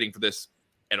advocating for this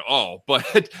at all,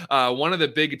 but one of the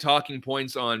big talking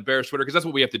points on Bears Twitter, because that's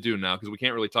what we have to do now, because we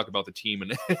can't really talk about the team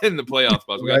in the playoff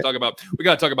spots. We got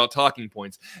to talk about talking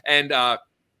points. And a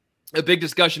big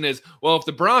discussion is, well, if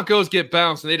the Broncos get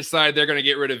bounced and they decide they're going to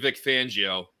get rid of Vic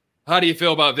Fangio, how do you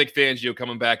feel about Vic Fangio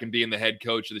coming back and being the head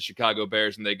coach of the Chicago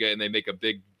Bears, and they make a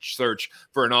big search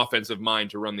for an offensive mind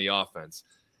to run the offense?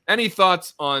 Any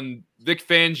thoughts on Vic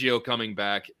Fangio coming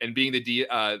back and being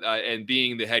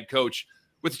the head coach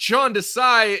With Sean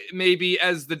Desai, maybe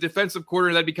as the defensive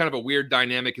coordinator, that'd be kind of a weird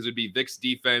dynamic because it would be Vic's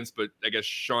defense, but I guess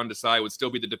Sean Desai would still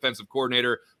be the defensive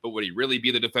coordinator. But would he really be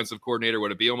the defensive coordinator?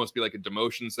 Would it almost be like a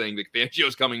demotion saying Vic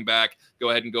Fangio's coming back? Go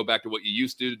ahead and go back to what you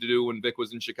used to do when Vic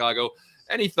was in Chicago.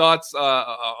 Any thoughts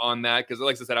on that? Because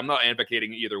like I said, I'm not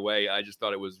advocating either way. I just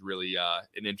thought it was really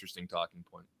an interesting talking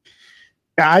point.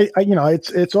 I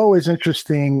it's always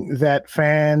interesting that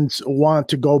fans want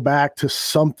to go back to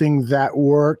something that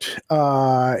worked,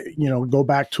 go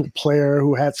back to a player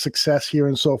who had success here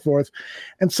and so forth.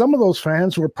 And some of those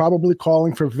fans were probably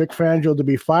calling for Vic Fangio to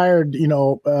be fired,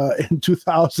 in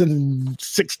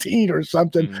 2016 or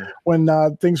something when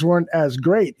things weren't as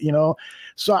great,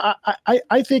 So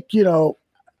I think,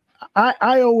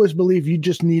 I always believe you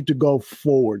just need to go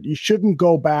forward. You shouldn't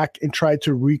go back and try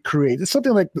to recreate. It's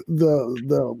something like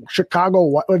the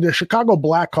Chicago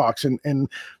Blackhawks, and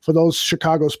for those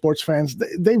Chicago sports fans,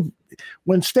 they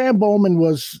when Stan Bowman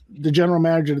was the general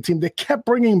manager of the team, they kept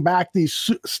bringing back these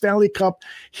Stanley Cup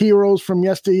heroes from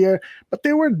yesteryear, but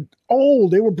they were old,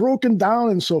 they were broken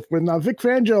down and so forth. Now Vic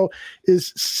Fangio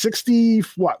is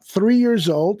 3 years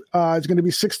old. He's going to be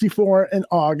 64 in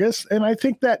August, and I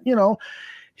think that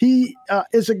he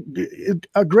is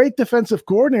a great defensive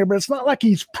coordinator, but it's not like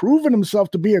he's proven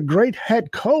himself to be a great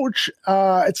head coach.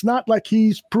 It's not like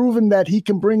he's proven that he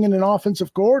can bring in an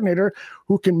offensive coordinator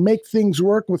who can make things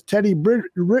work with Teddy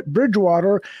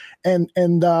Bridgewater and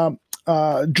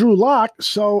Drew Lock.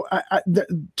 So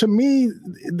to me,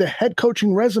 the head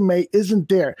coaching resume isn't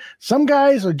there. Some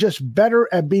guys are just better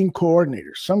at being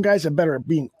coordinators. Some guys are better at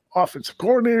being offensive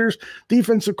coordinators,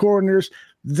 defensive coordinators.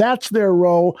 That's their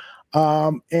role.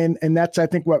 And that's, I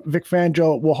think, what Vic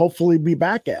Fangio will hopefully be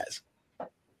back as.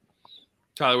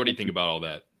 Tyler, what do you think about all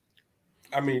that?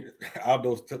 I mean,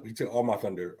 Aldo, he took all my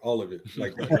thunder, all of it.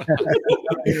 Like,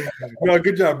 no,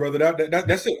 good job, brother.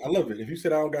 That's it. I love it. If you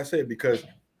said I don't gotta say it, because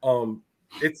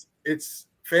it's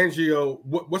Fangio.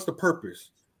 What's the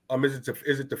purpose? Is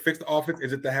it to fix the offense?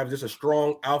 Is it to have just a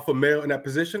strong alpha male in that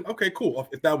position? Okay, cool.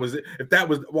 If that was it, if that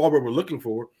was all we were looking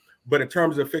for. But in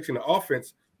terms of fixing the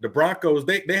offense, the Broncos,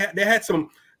 they had some.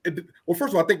 Well,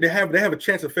 first of all, I think they have a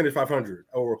chance to finish 500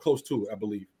 or close to it, I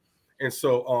believe. And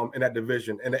so in that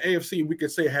division, and the AFC, we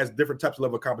could say has different types of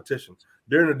level of competition.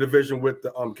 They're in a division with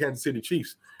the Kansas City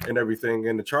Chiefs and everything,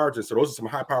 and the Chargers. So those are some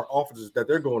high-powered offenses that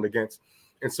they're going against.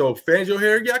 And so Fangio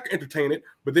here, yeah, I can entertain it,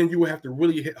 but then you would have to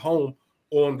really hit home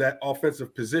on that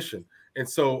offensive position. And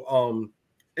so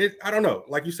I don't know.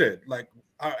 Like you said,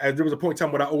 there was a point in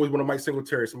time when I always wanted Mike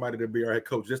Singletary, somebody to be our head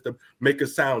coach, just to make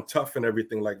us sound tough and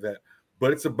everything like that.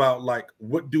 But it's about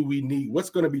what do we need? What's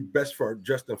going to be best for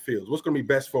Justin Fields? What's going to be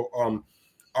best for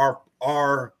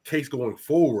our case going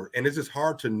forward? And it's just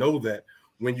hard to know that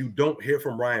when you don't hear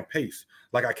from Ryan Pace.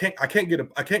 I can't get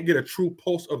a true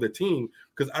pulse of the team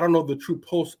because I don't know the true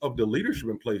pulse of the leadership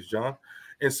in place, John.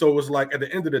 And so it was at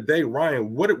the end of the day,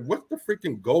 Ryan, what's the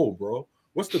freaking goal, bro?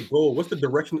 What's the goal? What's the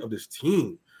direction of this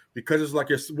team? Because it's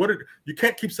you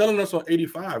can't keep selling us on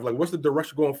 85. What's the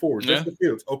direction going forward? Yeah. Justin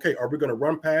Fields. Okay, are we going to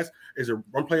run pass? Is it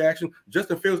run play action?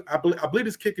 Justin Fields, I believe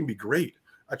this kid can be great.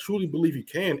 I truly believe he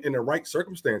can in the right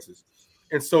circumstances.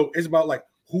 And so it's about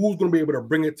who's going to be able to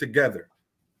bring it together.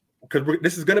 Because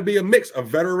this is going to be a mix of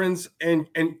veterans and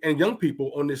young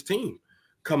people on this team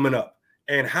coming up.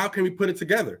 And how can we put it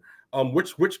together?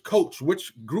 Which coach,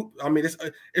 which group? I mean,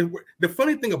 the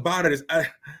funny thing about it is I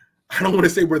don't want to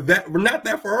say we're not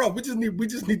that far off. We just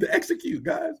need to execute,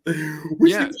 guys.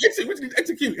 We just need to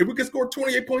execute. If we could score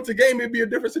 28 points a game, it'd be a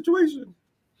different situation.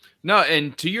 No,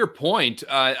 and to your point,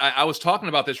 I was talking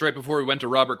about this right before we went to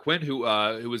Robert Quinn, who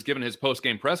was given his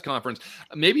post-game press conference.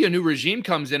 Maybe a new regime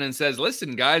comes in and says,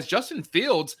 listen, guys, Justin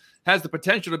Fields has the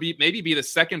potential to be the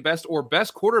second best or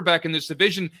best quarterback in this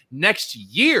division next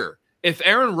year. If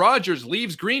Aaron Rodgers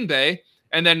leaves Green Bay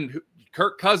and then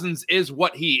Kirk Cousins is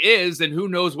what he is, and who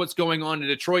knows what's going on in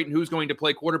Detroit and who's going to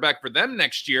play quarterback for them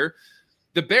next year,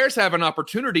 the Bears have an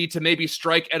opportunity to maybe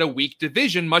strike at a weak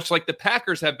division, much like the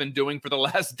Packers have been doing for the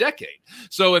last decade.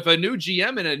 So if a new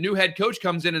GM and a new head coach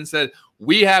comes in and says,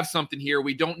 we have something here,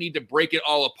 we don't need to break it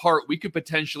all apart, we could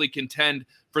potentially contend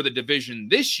for the division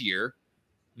this year,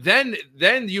 then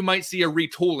you might see a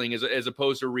retooling as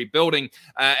opposed to rebuilding.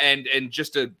 And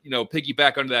just to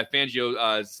piggyback onto that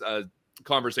Fangio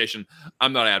conversation,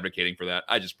 I'm not advocating for that.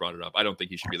 I just brought it up. I don't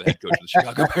think he should be the head coach of the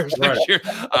Chicago Bears next year.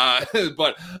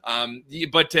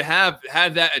 But to have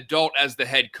that adult as the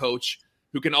head coach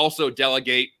who can also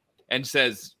delegate and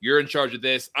says, you're in charge of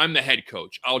this, I'm the head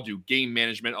coach. I'll do game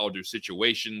management. I'll do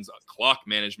situations, clock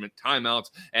management, timeouts,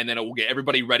 and then we'll get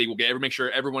everybody ready. We'll make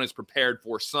sure everyone is prepared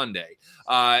for Sunday.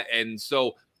 And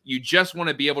so you just want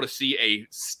to be able to see a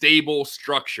stable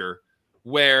structure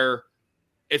where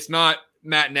it's not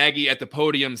Matt Nagy at the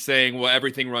podium saying, well,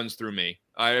 everything runs through me.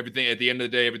 Everything at the end of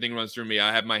the day, everything runs through me.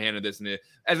 I have my hand in this and that.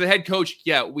 As a head coach,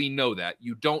 yeah, we know that.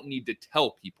 You don't need to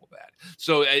tell people that.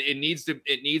 So it needs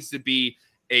to be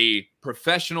a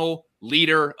professional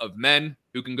leader of men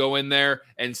who can go in there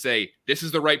and say, this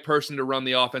is the right person to run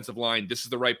the offensive line. This is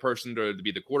the right person to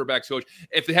be the quarterback's coach.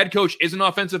 If the head coach is an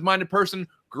offensive-minded person,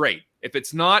 great. If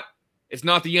it's not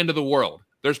the end of the world.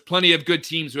 There's plenty of good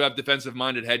teams who have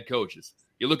defensive-minded head coaches.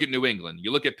 You look at New England.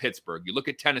 You look at Pittsburgh. You look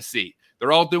at Tennessee.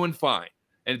 They're all doing fine.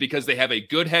 And because they have a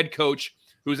good head coach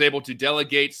who's able to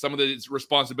delegate some of the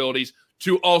responsibilities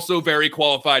to also very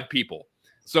qualified people.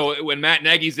 So when Matt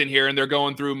Nagy's in here and they're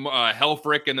going through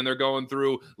Helfrich and then they're going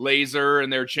through Laser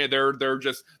and there's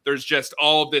just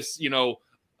all of this,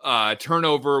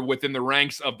 turnover within the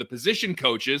ranks of the position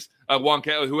coaches,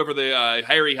 whoever the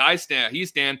Harry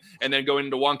Hiestand, and then going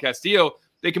into Juan Castillo,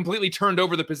 they completely turned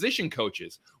over the position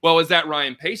coaches. Well, is that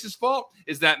Ryan Pace's fault?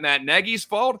 Is that Matt Nagy's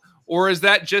fault? Or is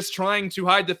that just trying to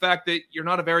hide the fact that you're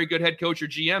not a very good head coach or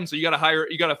GM, so you got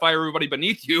to fire everybody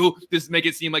beneath you to make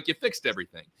it seem like you fixed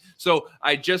everything? So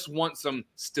I just want some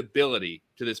stability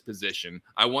to this position.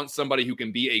 I want somebody who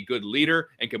can be a good leader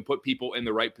and can put people in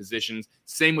the right positions.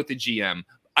 Same with the GM.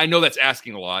 I know that's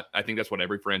asking a lot. I think that's what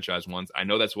every franchise wants. I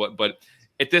know that's but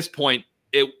at this point,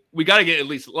 we got to get at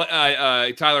least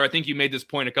Tyler. I think you made this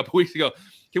point a couple weeks ago.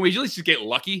 Can we at least just get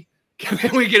lucky?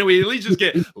 Can we at least just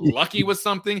get lucky with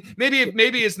something? Maybe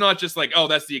it's not just like, oh,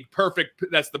 that's the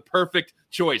perfect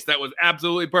choice. That was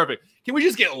absolutely perfect. Can we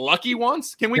just get lucky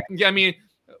once? Can we? I mean,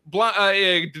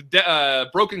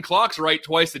 broken clocks right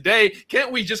twice a day.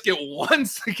 Can't we just get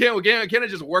once? Can't it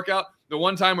just work out the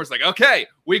one time where it's like, okay,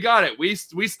 we got it. We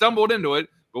stumbled into it,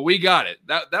 but we got it.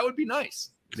 That would be nice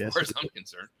as far as I'm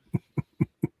concerned.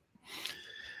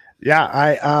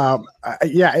 Yeah,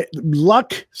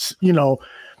 luck,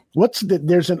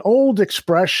 there's an old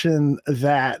expression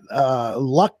that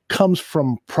luck comes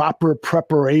from proper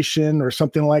preparation or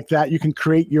something like that. You can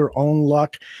create your own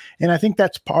luck. And I think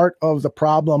that's part of the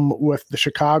problem with the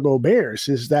Chicago Bears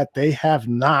is that they have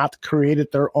not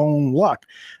created their own luck.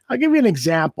 I'll give you an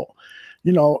example.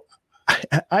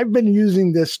 I've been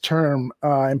using this term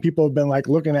and people have been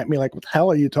looking at me like, what the hell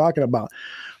are you talking about?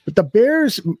 But the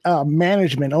Bears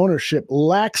management ownership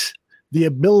lacks the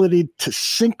ability to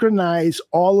synchronize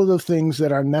all of the things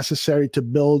that are necessary to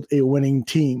build a winning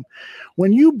team.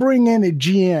 When you bring in a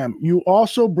GM, you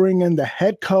also bring in the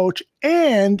head coach,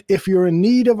 and if you're in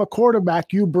need of a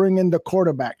quarterback, you bring in the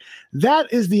quarterback.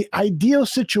 That is the ideal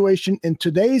situation in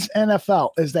today's NFL,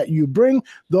 is that you bring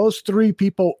those three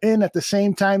people in at the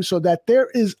same time so that there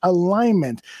is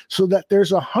alignment, so that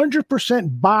there's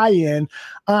 100% buy-in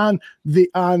on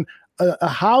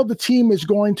how the team is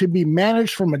going to be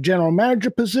managed from a general manager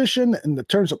position in the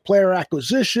terms of player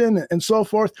acquisition and so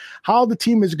forth, how the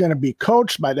team is going to be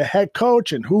coached by the head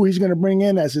coach and who he's going to bring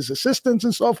in as his assistants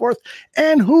and so forth,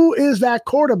 and who is that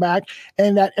quarterback,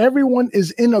 and that everyone is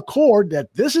in accord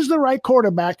that this is the right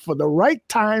quarterback for the right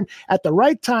time at the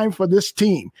right time for this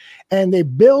team. And they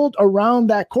build around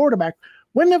that quarterback.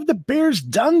 When have the Bears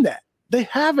done that? They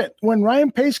haven't. When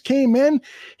Ryan Pace came in,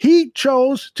 he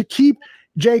chose to keep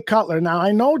Jay Cutler. Now,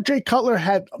 I know Jay Cutler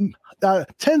had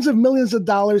tens of millions of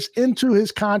dollars into his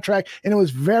contract, and it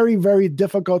was very, very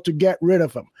difficult to get rid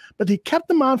of him. But he kept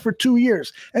him on for 2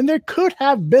 years, and there could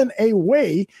have been a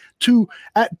way to,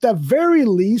 at the very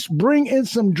least, bring in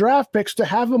some draft picks to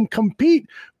have him compete,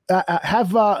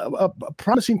 have a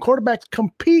promising quarterback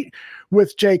compete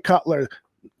with Jay Cutler.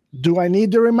 Do I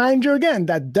need to remind you again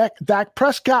that Dak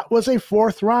Prescott was a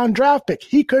 4th-round draft pick?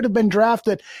 He could have been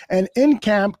drafted and in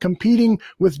camp competing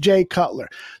with Jay Cutler.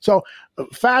 So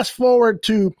fast forward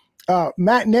to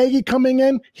Matt Nagy coming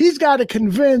in. He's got to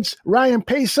convince Ryan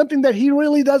Pace something that he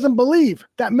really doesn't believe,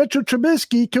 that Mitchell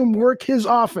Trubisky can work his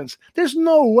offense. There's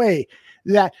no way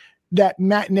that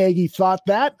Matt Nagy thought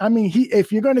that. I mean,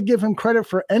 if you're going to give him credit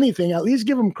for anything, at least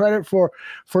give him credit for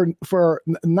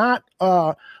not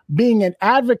being an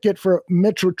advocate for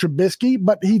Mitchell Trubisky,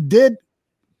 but he did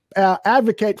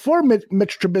advocate for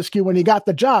Mitch Trubisky when he got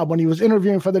the job, when he was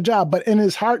interviewing for the job. But in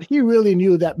his heart, he really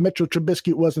knew that Mitchell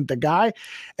Trubisky wasn't the guy.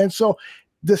 And so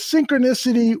the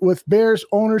synchronicity with Bears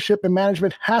ownership and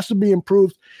management has to be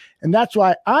improved. And that's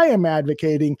why I am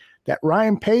advocating that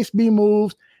Ryan Pace be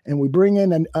moved, and we bring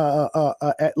in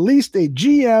at least a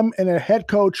GM and a head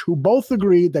coach who both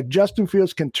agree that Justin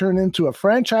Fields can turn into a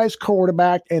franchise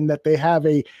quarterback, and that they have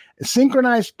a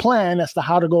synchronized plan as to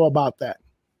how to go about that.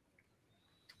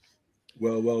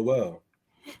 Well.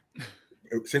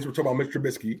 since we're talking about Mr.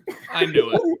 Trubisky, I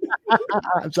knew it.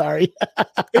 I'm sorry.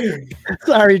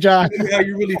 Sorry, John. Tell me how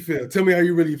you really feel. Tell me how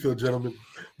you really feel, gentlemen.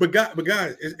 But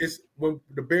guys, it's when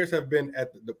the Bears have been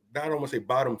at the I don't want to say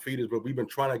bottom feeders, but we've been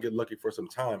trying to get lucky for some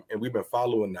time, and we've been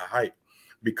following the hype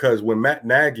because when Matt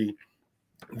Nagy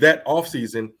that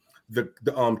offseason,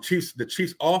 the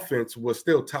Chiefs offense was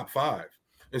still top 5.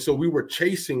 And so we were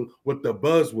chasing what the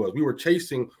buzz was. We were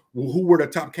chasing who were the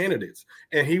top candidates.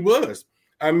 And he was.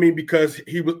 I mean, because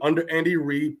he was under Andy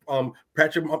Reid.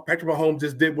 Patrick Mahomes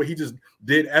just did what he just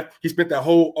did. He spent that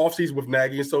whole offseason with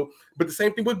Nagy. And so, but the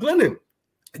same thing with Glennon.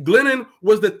 Glennon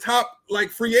was the top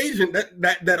free agent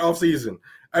that offseason.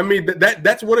 I mean,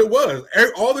 that's what it was.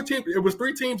 All the teams, it was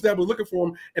 3 teams that were looking for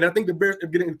him, and I think the Bears are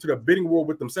getting into the bidding war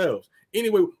with themselves.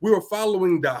 Anyway, we were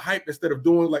following the hype instead of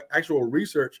doing actual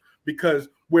research, because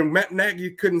when Matt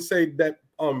Nagy couldn't say that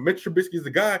Mitch Trubisky is the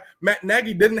guy, Matt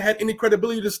Nagy didn't have any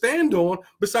credibility to stand on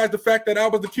besides the fact that I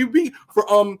was the QB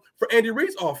for Andy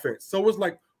Reid's offense. So it was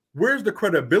like, where's the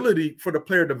credibility for the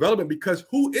player development? Because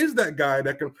who is that guy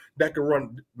that can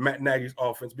run Matt Nagy's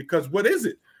offense? Because what is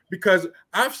it? Because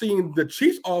I've seen the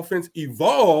Chiefs offense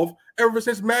evolve ever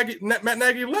since Matt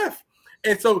Nagy left.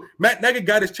 And so Matt Nagy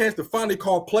got his chance to finally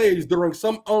call plays during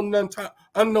some unknown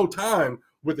time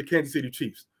with the Kansas City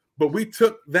Chiefs. But we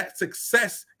took that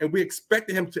success and we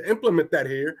expected him to implement that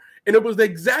here. And it was the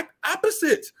exact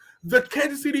opposite. The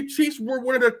Kansas City Chiefs were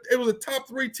it was the top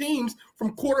 3 teams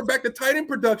from quarterback to tight end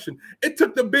production. It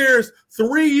took the Bears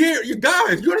 3 years. You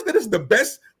guys, you understand this is the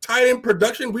best tight end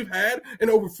production we've had in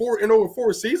over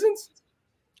 4 seasons?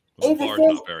 Well, over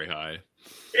 4, not very high.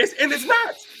 It's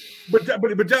not.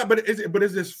 But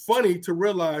it's just funny to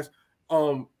realize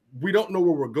we don't know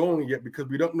where we're going yet, because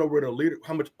we don't know where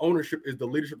how much ownership is the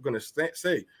leadership going to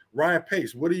say. Ryan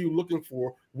Pace, what are you looking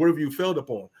for? What have you failed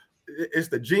upon? It's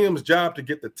the GM's job to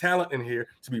get the talent in here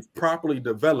to be properly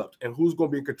developed, and who's going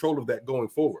to be in control of that going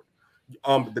forward.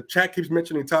 The chat keeps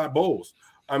mentioning Todd Bowles.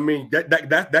 I mean,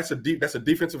 that's a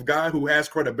defensive guy who has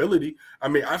credibility. I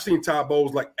mean, I've seen Todd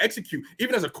Bowles execute,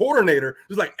 even as a coordinator,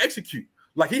 just execute.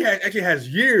 He actually has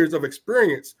years of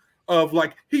experience of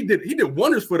he did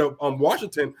wonders for the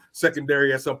Washington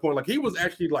secondary at some point. He was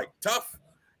actually tough.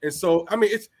 And so, I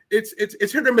mean,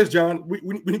 it's hit or miss, John. We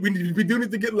do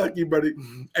need to get lucky, buddy,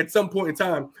 at some point in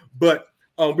time. But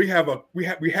we have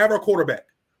our quarterback,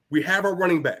 we have our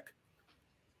running back,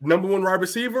 number 1 wide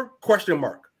receiver, question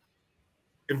mark.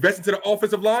 Invest into the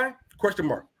offensive line, question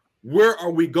mark. Where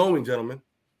are we going, gentlemen?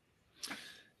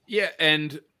 Yeah,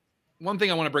 and one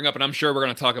thing I want to bring up, and I'm sure we're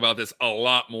going to talk about this a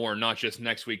lot more, not just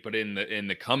next week, but in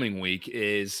the coming week,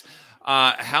 is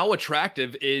how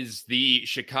attractive is the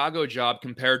Chicago job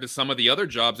compared to some of the other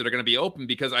jobs that are going to be open?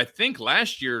 Because I think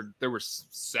last year there were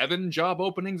 7 job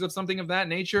openings of something of that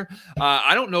nature.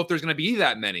 I don't know if there's going to be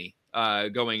that many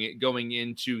going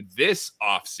into this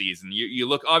offseason. You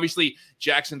look, obviously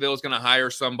Jacksonville is going to hire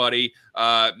somebody,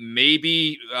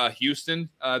 maybe Houston,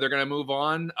 they're going to move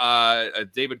on.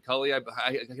 David Culley, I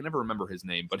can never remember his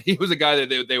name, but he was a guy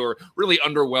that they were really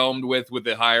underwhelmed with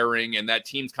the hiring, and that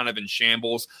team's kind of in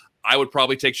shambles. I would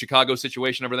probably take Chicago's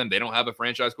situation over them. They don't have a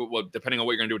franchise. Well, depending on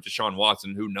what you're going to do with Deshaun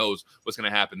Watson, who knows what's going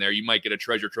to happen there. You might get a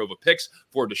treasure trove of picks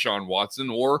for Deshaun Watson,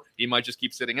 or he might just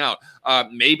keep sitting out.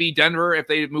 Maybe Denver, if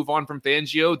they move on from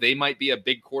Fangio, they might be a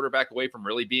big quarterback away from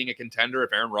really being a contender.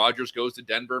 If Aaron Rodgers goes to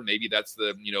Denver, maybe that's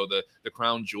the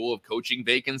crown jewel of coaching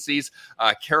vacancies.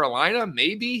 Carolina,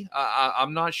 maybe.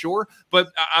 I'm not sure. But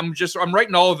I'm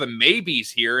writing all of the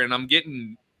maybes here, and I'm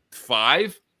getting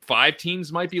 5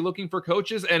 teams might be looking for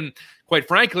coaches, and quite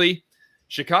frankly,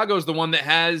 Chicago's the one that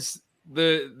has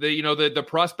the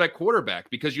prospect quarterback,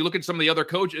 because you look at some of the other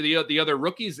the other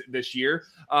rookies this year.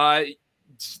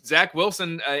 Zach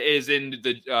Wilson is in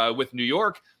with New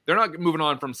York. They're not moving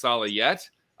on from Saleh yet.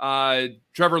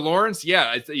 Trevor Lawrence,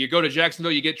 you go to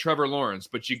Jacksonville, you get Trevor Lawrence,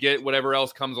 but you get whatever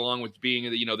else comes along with being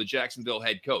the Jacksonville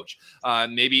head coach.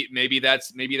 Maybe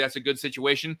that's a good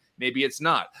situation. Maybe it's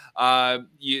not.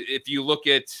 If you look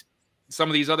at some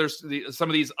of these other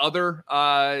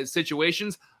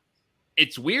situations,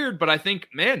 it's weird, but I think,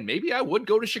 man, maybe I would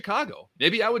go to Chicago.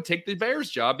 Maybe I would take the Bears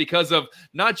job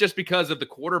not just because of the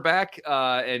quarterback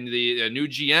and the new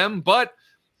GM, but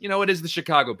it is the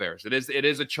Chicago Bears. It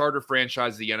is a charter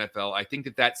franchise of the NFL. I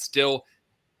think that still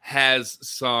has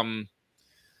some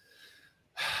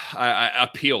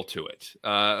appeal to it.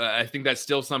 I think that's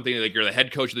still something you're the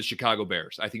head coach of the Chicago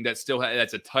Bears. I think that's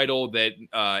a title that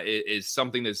is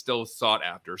something that's still sought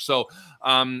after. So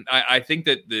I think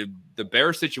that the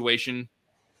Bears situation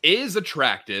is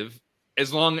attractive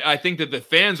I think that the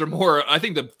fans are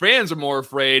more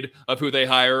afraid of who they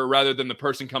hire rather than the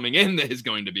person coming in that is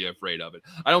going to be afraid of it.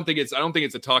 I don't think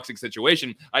it's a toxic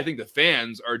situation. I think the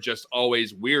fans are just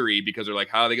always weary because they're like,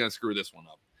 how are they going to screw this one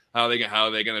up? How are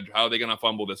they going to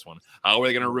fumble this one? How are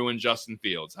they going to ruin Justin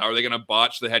Fields? How are they going to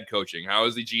botch the head coaching? How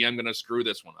is the GM going to screw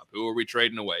this one up? Who are we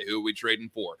trading away? Who are we trading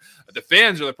for? The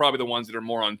fans are probably the ones that are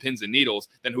more on pins and needles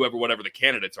than whatever the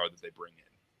candidates are that they bring in.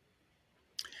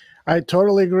 I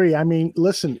totally agree. I mean,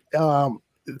 listen,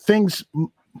 things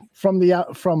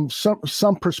from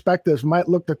some perspectives might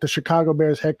look that the Chicago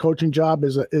Bears head coaching job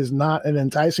is not an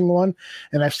enticing one,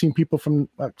 and I've seen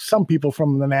some people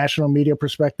from the national media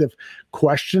perspective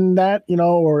question that,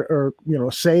 or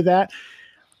say that.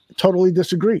 Totally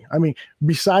disagree. I mean,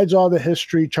 besides all the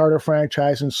history, charter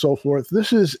franchise, and so forth,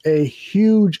 this is a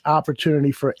huge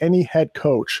opportunity for any head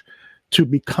coach to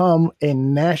become a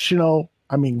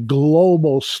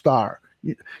global star.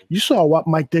 You saw what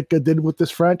Mike Ditka did with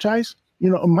this franchise.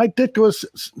 Mike Ditka was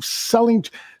selling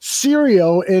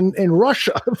cereal in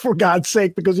Russia, for God's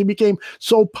sake, because he became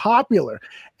so popular.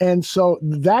 And so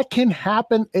that can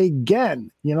happen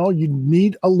again. You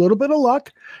need a little bit of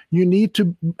luck. You need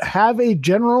to have a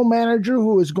general manager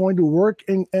who is going to work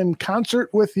in concert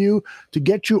with you to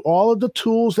get you all of the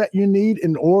tools that you need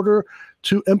in order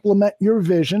to implement your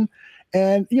vision.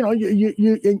 And,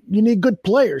 you need good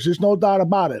players. There's no doubt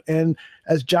about it. And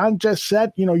as John just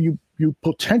said, you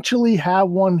potentially have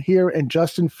one here in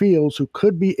Justin Fields who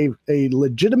could be a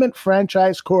legitimate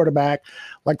franchise quarterback,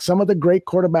 like some of the great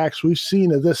quarterbacks we've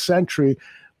seen of this century,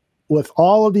 with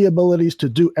all of the abilities to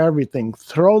do everything,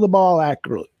 throw the ball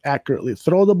accurately,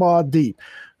 throw the ball deep,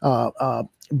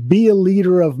 be a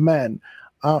leader of men.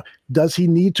 Does he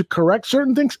need to correct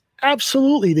certain things?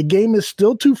 Absolutely. The game is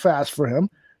still too fast for him.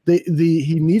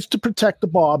 He needs to protect the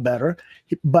ball better,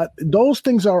 but those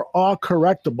things are all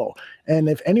correctable. And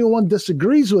if anyone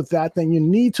disagrees with that, then you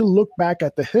need to look back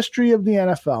at the history of the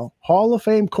NFL, Hall of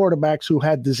Fame quarterbacks who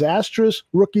had disastrous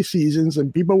rookie seasons,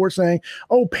 and people were saying,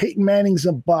 oh, Peyton Manning's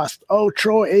a bust. Oh,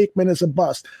 Troy Aikman is a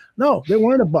bust. No, they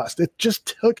weren't a bust. It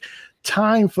just took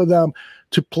time for them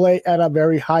to play at a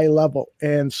very high level.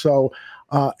 And so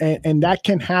and that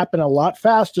can happen a lot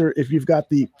faster if you've got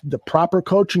the proper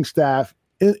coaching staff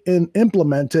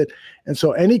implement it. And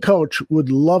so any coach would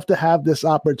love to have this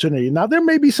opportunity. Now, there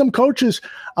may be some coaches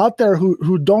out there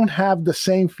who don't have the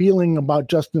same feeling about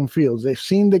Justin Fields. They've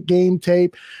seen the game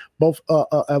tape, both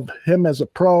of him as a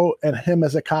pro and him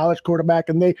as a college quarterback,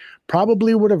 and they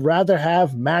probably would have rather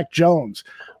have Mac Jones.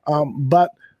 But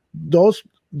those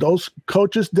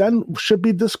coaches then should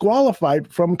be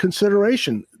disqualified from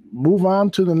consideration. Move on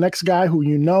to the next guy who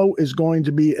is going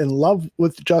to be in love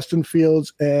with Justin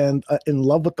Fields and in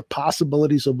love with the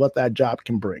possibilities of what that job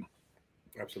can bring.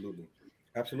 Absolutely.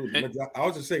 I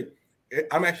was just saying,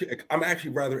 I'm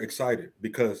actually rather excited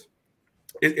because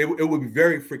it would be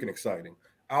very freaking exciting.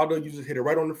 Aldo, you just hit it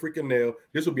right on the freaking nail.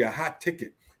 This would be a hot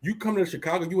ticket. You come to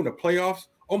Chicago, you in the playoffs.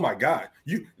 Oh my God!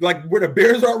 You like where the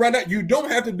Bears are right now. You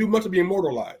don't have to do much to be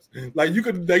immortalized. Like you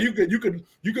could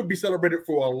be celebrated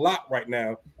for a lot right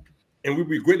now, and we'd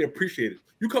be greatly appreciated.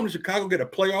 You come to Chicago, get a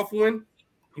playoff win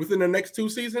within the next 2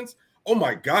 seasons. Oh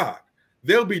my God!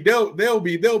 They'll be.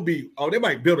 Oh, they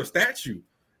might build a statue.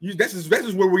 This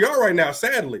is where we are right now,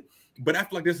 sadly. But I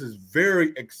feel like this is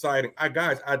very exciting.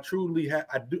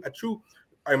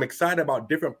 I'm excited about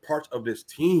different parts of this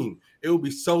team. It will be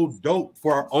so dope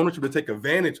for our ownership to take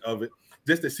advantage of it,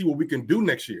 just to see what we can do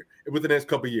next year within the next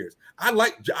couple of years.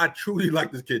 I truly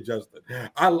like this kid, Justin.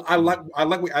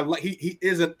 He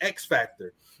is an X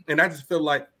factor, and I just feel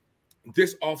like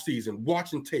this offseason,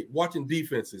 watching tape, watching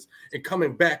defenses, and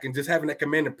coming back and just having that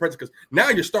command and presence. Because now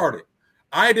you're starting.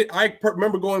 I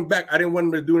remember going back. I didn't want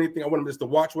him to do anything. I wanted him just to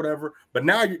watch whatever. But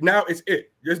now it's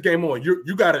it. It's game on.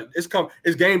 You got it.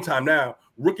 It's game time now.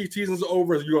 Rookie season's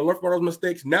over. You're gonna learn from all those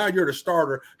mistakes. Now you're the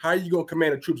starter. How are you gonna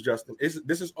command the troops, Justin?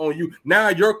 This is on you. Now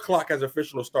your clock has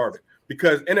officially started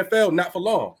because NFL not for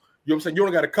long. You know what I'm saying? You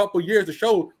only got a couple years to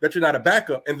show that you're not a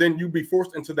backup, and then you be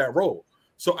forced into that role.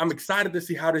 So I'm excited to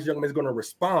see how this young man is going to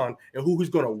respond and who he's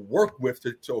going to work with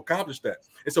to accomplish that.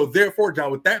 And so therefore,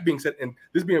 John, with that being said, and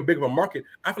this being big of a market,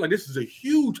 I feel like this is a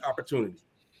huge opportunity.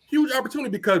 Huge opportunity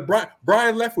because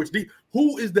Brian Leftwich,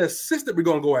 who is the assistant we're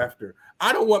going to go after?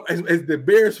 I don't want, as the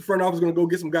Bears front office going to go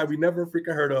get some guy we never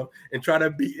freaking heard of and try to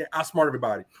outsmart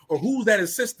everybody. Or who's that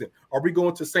assistant? Are we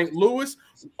going to St. Louis?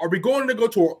 Are we going to go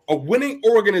to a winning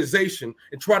organization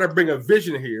and try to bring a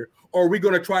vision here? Or are we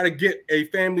going to try to get a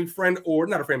family friend, or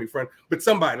not a family friend, but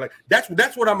somebody? Like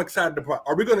that's what I'm excited about.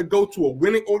 Are we going to go to a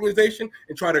winning organization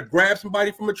and try to grab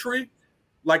somebody from a tree?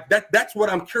 Like that's what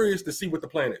I'm curious to see what the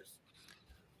plan is.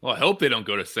 Well, I hope they don't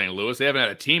go to St. Louis. They haven't had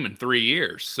a team in 3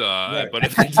 years. Right. But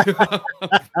if they do,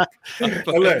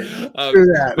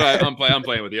 but I'm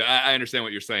playing with you. I understand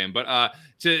what you're saying. But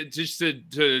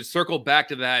to circle back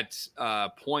to that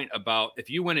point about if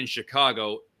you win in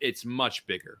Chicago, it's much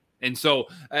bigger. And so,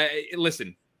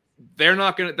 listen, they're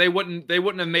not gonna. They wouldn't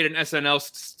have made an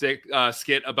SNL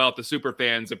skit about the super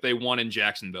fans if they won in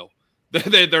Jacksonville.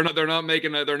 They're not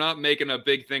making a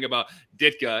big thing about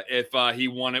Ditka if he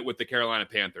won it with the Carolina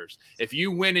Panthers. If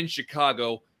you win in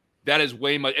Chicago, that is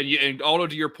way much. And although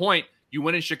to your point, you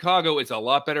win in Chicago, it's a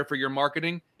lot better for your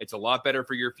marketing. It's a lot better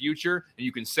for your future, and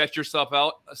you can set yourself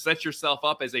up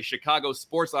as a Chicago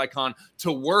sports icon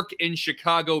to work in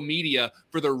Chicago media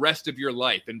for the rest of your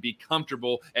life and be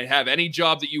comfortable and have any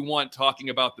job that you want talking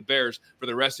about the Bears for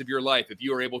the rest of your life if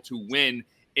you are able to win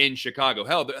in Chicago.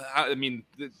 Hell, I mean,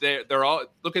 they're all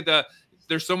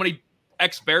there's so many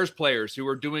ex-Bears players who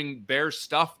are doing Bears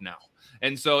stuff now.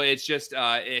 And so it's just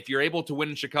if you're able to win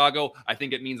in Chicago, I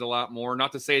think it means a lot more.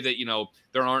 Not to say that,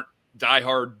 there aren't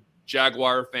diehard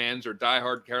Jaguar fans or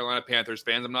diehard Carolina Panthers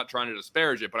fans. I'm not trying to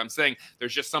disparage it, but I'm saying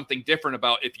there's just something different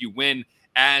about if you win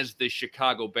as the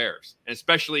Chicago Bears, and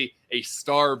especially a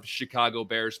starved Chicago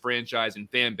Bears franchise and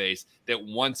fan base that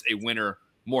wants a winner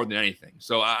more than anything.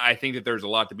 So I think that there's a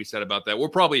lot to be said about that.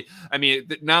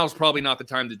 Now's probably not the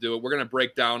time to do it. We're going to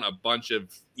break down a bunch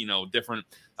of, different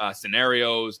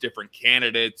scenarios, different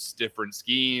candidates, different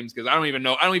schemes. Cause I don't even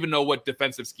know what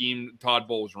defensive scheme Todd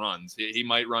Bowles runs. He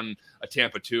might run a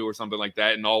Tampa 2 or something like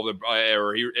that. And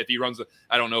if he runs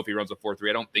I don't know if he runs a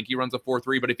 4-3. I don't think he runs a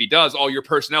 4-3, but if he does, all your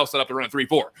personnel set up to run a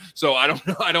 3-4. So I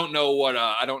don't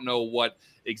know what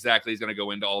exactly is going to go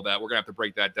into all that. We're going to have to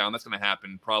break that down. That's going to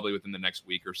happen probably within the next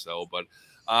week or so. But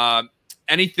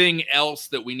anything else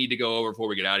that we need to go over before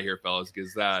we get out of here, fellas?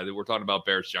 Because we're talking about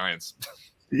Bears Giants.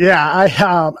 Yeah,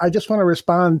 I just want to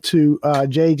respond to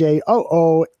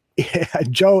Joe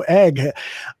Egg.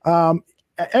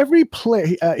 Every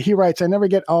player, he writes, I never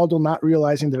get Aldo not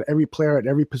realizing that every player at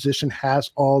every position has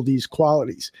all these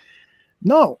qualities.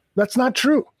 No, that's not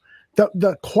true.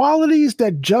 The qualities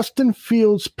that Justin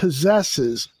Fields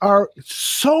possesses are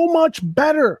so much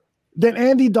better than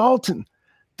Andy Dalton.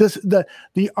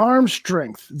 The arm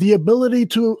strength, the ability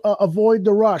to avoid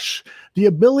the rush, the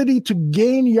ability to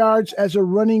gain yards as a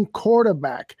running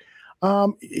quarterback.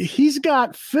 He's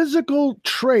got physical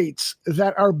traits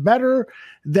that are better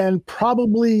than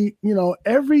probably,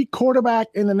 every quarterback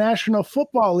in the National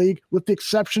Football League, with the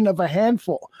exception of a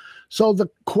handful. So the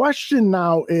question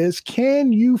now is,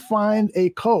 can you find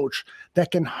a coach that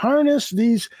can harness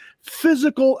these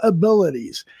physical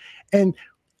abilities? And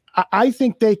I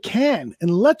think they can.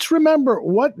 And let's remember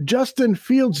what Justin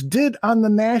Fields did on the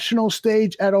national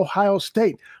stage at Ohio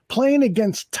State, playing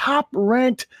against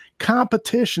top-ranked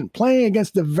competition, playing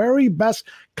against the very best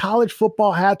college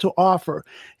football had to offer.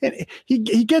 And he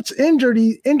gets injured.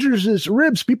 He injures his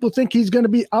ribs. People think he's going to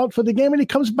be out for the game, and he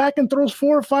comes back and throws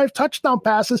 4 or 5 touchdown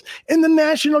passes in the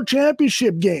national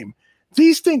championship game.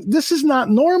 This is not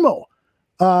normal.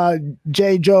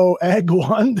 Joe Egg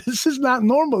one. This is not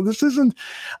normal. This isn't,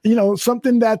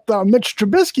 something that Mitch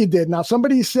Trubisky did. Now,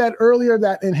 somebody said earlier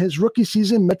that in his rookie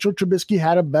season, Mitchell Trubisky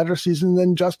had a better season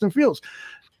than Justin Fields.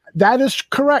 That is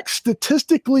correct.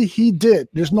 Statistically, he did.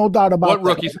 There's no doubt about that.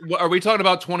 What rookies? Are we talking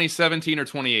about 2017 or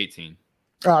 2018?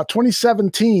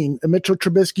 2017, Mitchell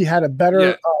Trubisky had a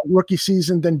better rookie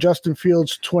season than Justin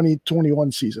Fields'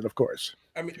 2021 season, of course.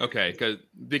 Okay,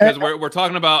 because we're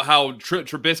talking about how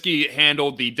Trubisky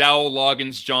handled the Dowell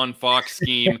Loggins, John Fox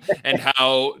scheme, and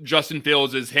how Justin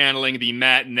Fields is handling the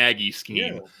Matt Nagy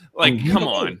scheme. Come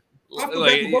on. I feel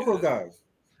bad for both those guys.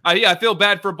 I feel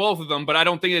bad for both of them, but I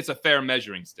don't think it's a fair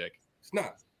measuring stick. It's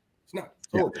not.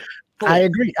 Yeah. I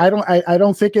agree. I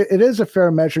don't think it is a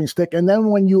fair measuring stick. And then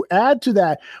when you add to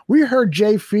that, we heard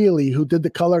Jay Feely, who did the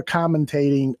color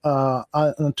commentating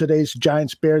on today's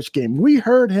Giants Bears game. We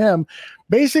heard him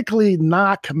basically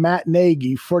knock Matt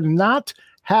Nagy for not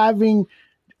having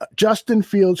Justin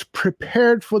Fields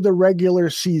prepared for the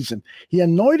regular season. He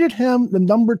anointed him the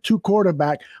number 2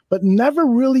 quarterback, but never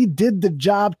really did the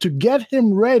job to get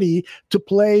him ready to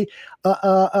play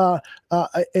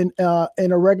in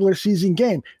a regular season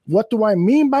game. What do I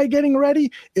mean by getting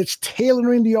ready? It's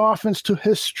tailoring the offense to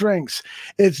his strengths.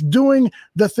 It's doing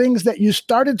the things that you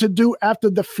started to do after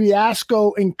the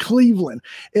fiasco in Cleveland.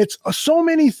 It's so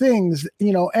many things,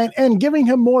 and giving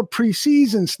him more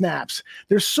preseason snaps.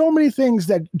 There's so many things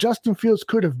that Justin Fields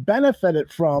could have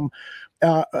benefited from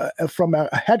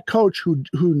a head coach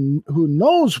who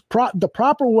knows the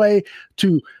proper way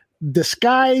to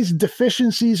disguise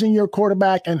deficiencies in your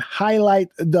quarterback and highlight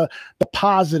the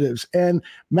positives. And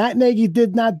Matt Nagy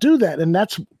did not do that. And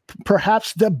that's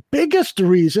perhaps the biggest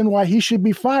reason why he should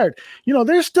be fired. You know,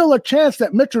 there's still a chance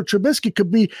that Mitchell Trubisky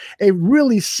could be a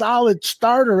really solid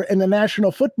starter in the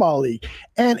National Football League.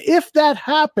 And if that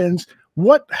happens,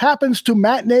 what happens to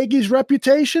Matt Nagy's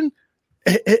reputation?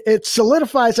 It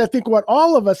solidifies, I think, what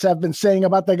all of us have been saying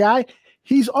about the guy.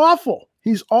 He's awful.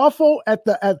 He's awful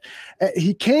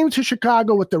he came to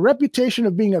Chicago with the reputation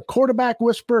of being a quarterback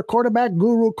whisperer, quarterback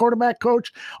guru, quarterback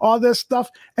coach, all this stuff.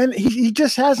 And he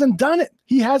just hasn't done it.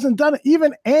 He hasn't done it.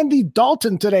 Even Andy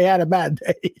Dalton today had a bad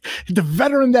day, the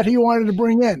veteran that he wanted to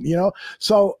bring in, you know?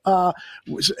 So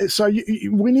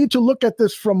we need to look at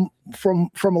this from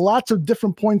lots of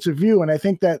different points of view. And I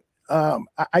think that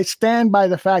I stand by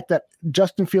the fact that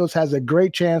Justin Fields has a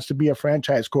great chance to be a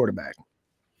franchise quarterback.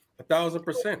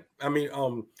 1,000%. I mean,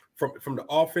 from the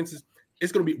offenses,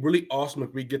 it's going to be really awesome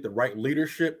if we get the right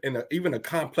leadership and even a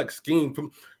complex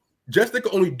scheme. Justin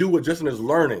can only do what Justin is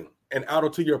learning. And Aldo,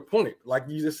 to your point, like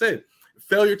you just said,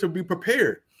 failure to be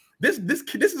prepared. This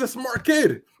is a smart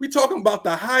kid. We're talking about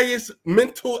the highest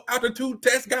mental aptitude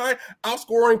test guy,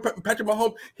 outscoring Patrick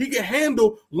Mahomes. He can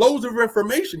handle loads of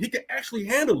information. He can actually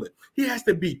handle it. He has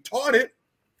to be taught it.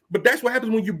 But that's what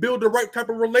happens when you build the right type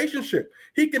of relationship.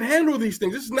 He can handle these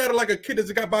things. This is not like a kid that's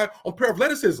got by on pure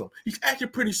athleticism. He's actually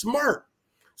pretty smart.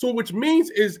 So which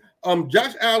means is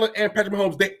Josh Allen and Patrick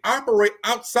Mahomes, they operate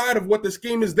outside of what the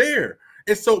scheme is there.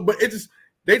 And so, but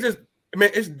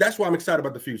that's why I'm excited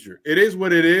about the future. It is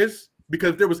what it is,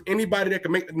 because if there was anybody that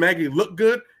could make Nagy look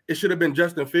good, it should have been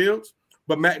Justin Fields.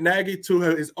 But Matt Nagy, to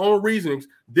his own reasonings,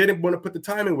 didn't want to put the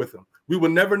time in with him. We will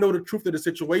never know the truth of the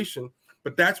situation.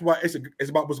 But that's why it's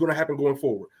about what's going to happen going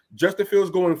forward. Justin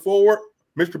Fields going forward,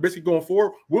 Mr. Trubisky going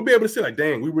forward, we'll be able to say, like,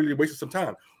 dang, we really wasted some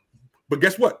time. But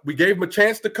guess what? We gave him a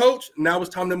chance to coach. Now it's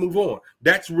time to move on.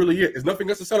 That's really it. There's nothing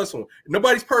else to sell us on.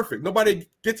 Nobody's perfect. Nobody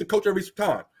gets to coach every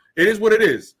time. It is what it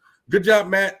is. Good job,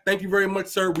 Matt. Thank you very much,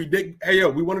 sir. We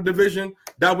won a division.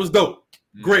 That was dope.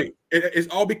 Great. It's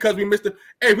all because we missed it.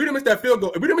 Hey, we didn't miss that field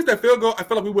goal. If we didn't miss that field goal, I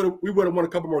feel like we would have won a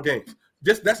couple more games.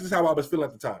 That's just how I was feeling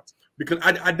at the time. Because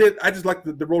I just liked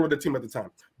the role of the team at the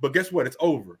time. But guess what? It's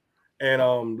over.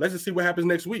 And let's just see what happens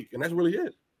next week. And that's really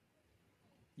it.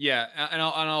 Yeah, and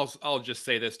I'll just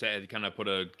say this to kind of put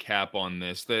a cap on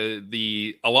this.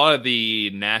 A lot of the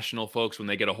national folks, when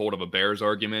they get a hold of a Bears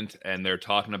argument and they're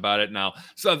talking about it now,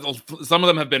 some of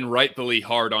them have been rightfully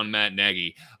hard on Matt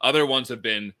Nagy. Other ones have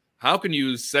been, how can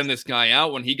you send this guy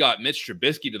out when he got Mitch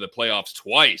Trubisky to the playoffs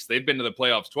twice? They've been to the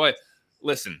playoffs twice.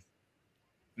 Listen,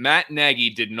 Matt Nagy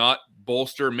did not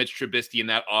bolster Mitch Trubisky in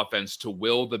that offense to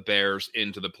will the Bears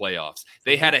into the playoffs.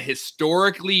 They had a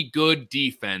historically good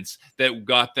defense that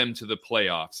got them to the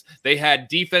playoffs. They had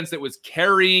defense that was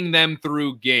carrying them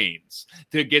through games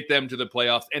to get them to the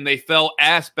playoffs, and they fell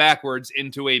ass backwards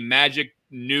into a magic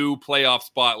new playoff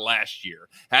spot last year.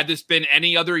 Had this been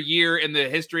any other year in the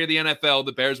history of the NFL,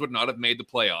 the Bears would not have made the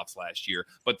playoffs last year,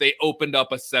 but they opened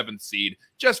up a 7th seed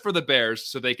just for the Bears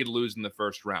so they could lose in the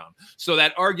first round. So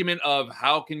that argument of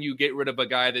how can you get rid of a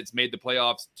guy that's made the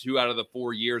playoffs 2 out of the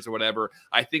 4 years or whatever,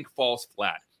 I think falls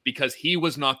flat. Because he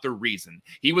was not the reason.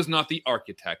 He was not the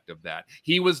architect of that.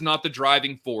 He was not the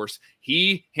driving force.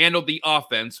 He handled the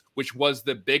offense, which was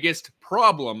the biggest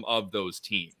problem of those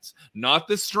teams. Not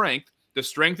the strength. The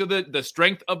strength of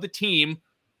the team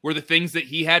were the things that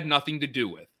he had nothing to do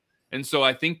with. And so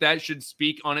I think that should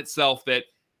speak on itself that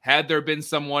had there been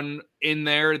someone in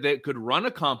there that could run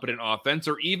a competent offense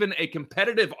or even a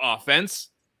competitive offense,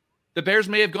 the Bears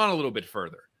may have gone a little bit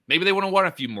further. Maybe they would have won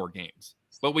a few more games,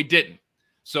 but we didn't.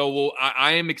 So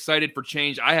I am excited for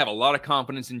change. I have a lot of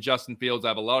confidence in Justin Fields. I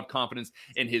have a lot of confidence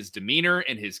in his demeanor,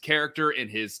 in his character, in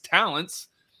his talents.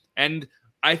 And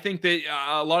I think that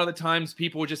a lot of the times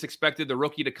people just expected the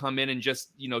rookie to come in and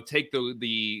just, take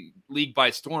the league by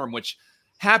storm, which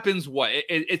happens.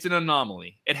 It's an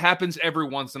anomaly. It happens every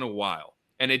once in a while.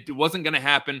 And it wasn't going to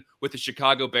happen with the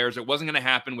Chicago Bears. It wasn't going to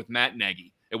happen with Matt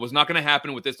Nagy. It was not going to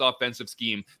happen with this offensive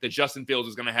scheme that Justin Fields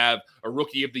is going to have a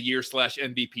rookie of the year /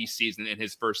 MVP season in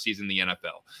his first season in the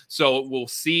NFL. So we'll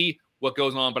see what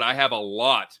goes on, but I have a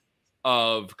lot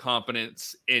of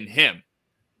confidence in him.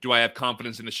 Do I have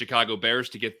confidence in the Chicago Bears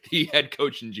to get the head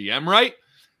coach and GM right?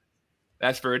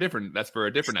 That's for a different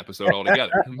episode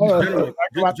altogether.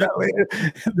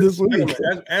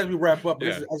 As we wrap up, I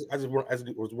just want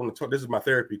to talk. This is my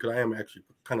therapy because I am actually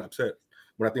kind of upset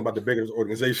when I think about the biggest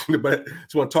organization. But I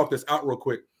just want to talk this out real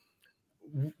quick.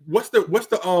 What's the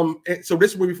so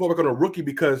this is where we fall back on a rookie,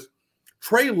 because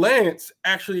Trey Lance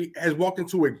actually has walked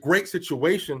into a great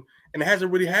situation and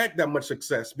hasn't really had that much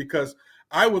success, because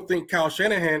I would think Kyle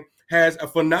Shanahan has a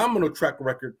phenomenal track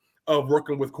record of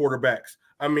working with quarterbacks.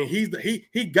 I mean,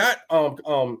 he got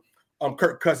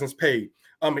Kirk Cousins paid.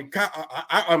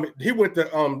 He went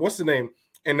to what's the name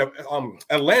in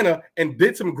Atlanta and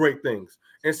did some great things.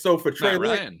 And so for Trey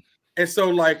Lance, and so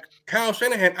like Kyle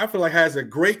Shanahan, I feel like has a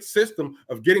great system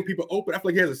of getting people open. I feel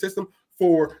like he has a system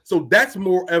so that's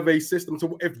more of a system.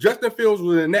 So if Justin Fields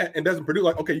was in that and doesn't produce,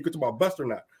 like, okay, you could talk about bust or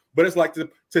not. But it's like to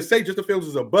say Justin Fields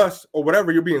is a bust or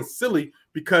whatever, you're being silly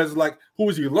because like who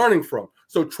is he learning from?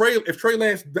 So if Trey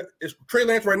Lance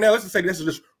right now, let's just say this is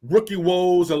just rookie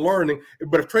woes and learning.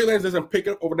 But if Trey Lance doesn't pick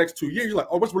it up over the next 2 years, you're like,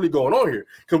 oh, what's really going on here?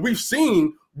 Because we've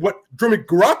seen what Jimmy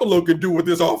Garoppolo can do with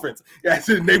this offense.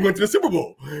 They went to the Super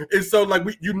Bowl, and so like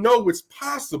it's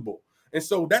possible. And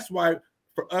so that's why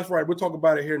for us, right, we'll talk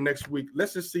about it here next week.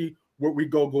 Let's just see where we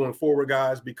go going forward,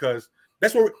 guys, because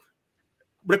that's where.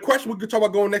 But the question we could talk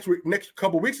about going next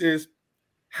couple of weeks is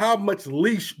how much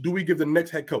leash do we give the next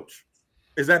head coach?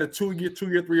 Is that a 2-year,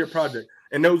 3-year project?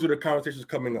 And those are the conversations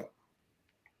coming up.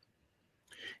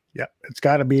 Yeah, it's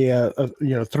got to be a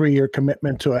 3-year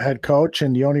commitment to a head coach,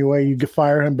 and the only way you can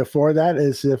fire him before that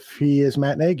is if he is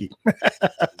Matt Nagy.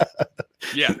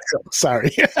 Yeah,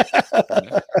 sorry.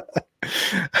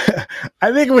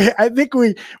 I think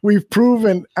we've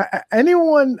proven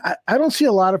anyone. I don't see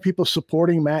a lot of people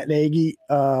supporting Matt Nagy,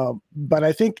 but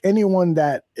I think anyone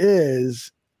that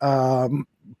is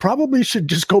probably should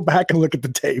just go back and look at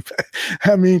the tape.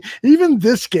 I mean, even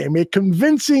this game, a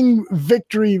convincing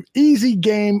victory, easy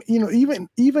game.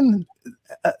 Even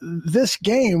this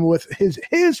game with his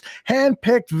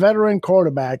handpicked veteran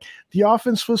quarterback, the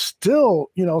offense was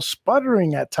still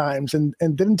sputtering at times and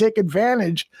didn't take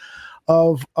advantage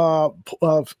of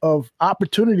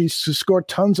opportunities to score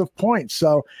tons of points.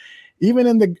 So even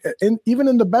in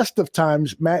the best of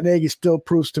times, Matt Nagy still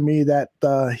proves to me that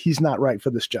he's not right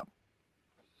for this job.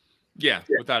 Yeah,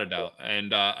 without a doubt.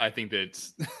 And I think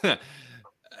that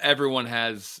everyone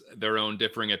has their own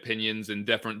differing opinions and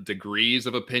different degrees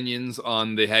of opinions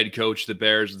on the head coach, the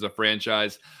Bears as a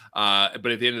franchise. But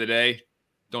at the end of the day,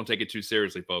 don't take it too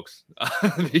seriously, folks,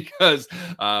 because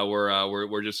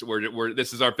we're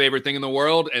this is our favorite thing in the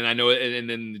world. And I know it, and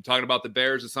then talking about the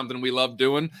Bears is something we love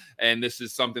doing. And this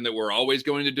is something that we're always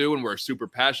going to do and we're super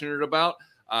passionate about.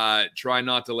 Try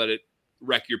not to let it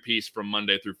wreck your peace from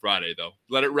Monday through Friday, though.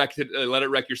 Let it wreck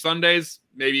your Sundays,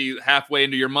 maybe halfway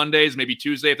into your Mondays, maybe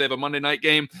Tuesday if they have a Monday night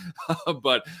game.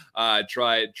 But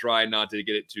try not to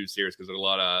get it too serious because there's a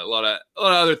lot of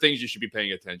other things you should be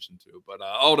paying attention to. But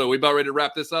Aldo, we about ready to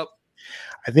wrap this up?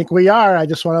 I think we are. I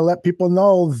just want to let people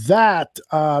know that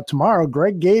tomorrow,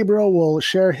 Greg Gabriel will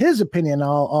share his opinion on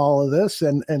all of this.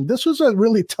 And this was a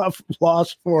really tough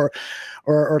loss or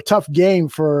tough game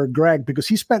for Greg because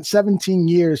he spent 17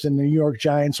 years in the New York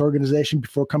Giants organization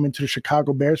before coming to the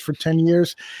Chicago Bears for 10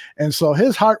 years. And so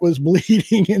his heart was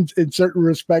bleeding in certain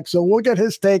respects. So we'll get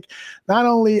his take not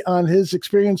only on his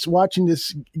experience watching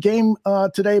this game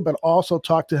today, but also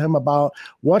talk to him about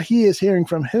what he is hearing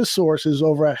from his sources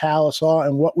over at Halasaw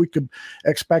and what we could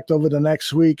expect over the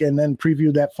next week, and then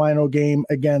preview that final game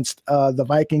against the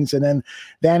Vikings. And then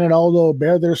Dan and Aldo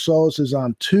Bear Their Souls is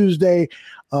on Tuesday.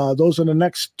 Those are the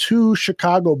next 2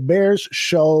 Chicago Bears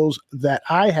shows that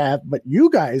I have, but you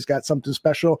guys got something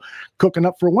special cooking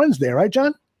up for Wednesday, right,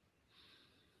 John?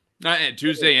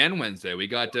 Tuesday and Wednesday. We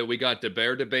got the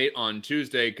Bear debate on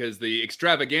Tuesday because the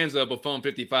extravaganza of Buffon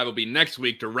 55 will be next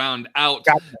week to round out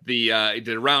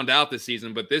the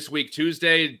season. But this week,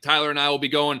 Tuesday, Tyler and I will be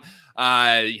going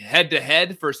head to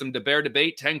head for some Bear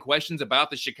debate. 10 questions about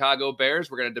the Chicago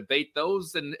Bears. We're going to debate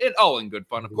those and it all in good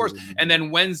fun, of course. And then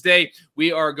Wednesday,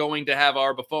 we are going to have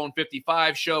our Buffon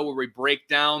 55 show where we break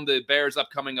down the Bears'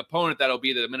 upcoming opponent. That'll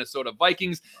be the Minnesota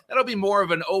Vikings. That'll be more of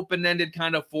an open-ended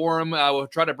kind of forum. We'll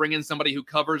try to bring in somebody who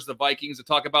covers the Vikings to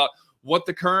talk about what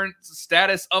the current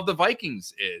status of the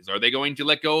Vikings is. Are they going to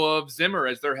let go of Zimmer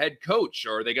as their head coach?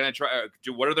 Or are they going to try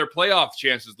to, what are their playoff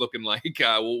chances looking like?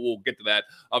 We'll get to that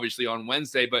obviously on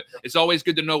Wednesday, but it's always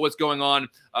good to know what's going on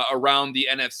around the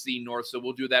NFC North. So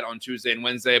we'll do that on Tuesday and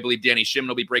Wednesday. I believe Danny Shimon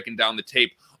will be breaking down the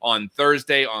tape on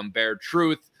Thursday on Bear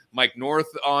Truth. Mike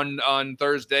North on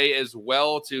Thursday as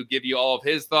well to give you all of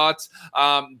his thoughts.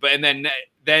 But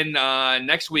then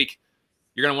next week,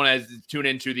 you're going to want to tune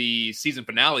into the season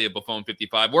finale of Buffon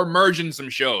 55. We're merging some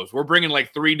shows. We're bringing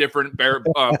like 3 different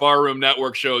Barroom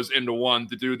Network shows into one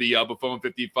to do the Buffon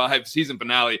 55 season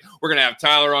finale. We're going to have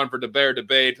Tyler on for the Bear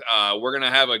debate. We're going to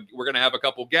have a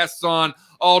couple guests on.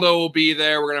 Aldo will be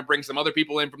there. We're going to bring some other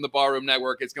people in from the Barroom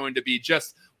Network. It's going to be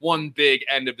just one big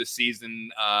end of the season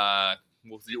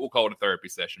we'll call it a therapy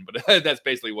session, but that's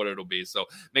basically what it'll be. So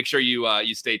make sure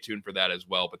you stay tuned for that as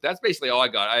well. But that's basically all I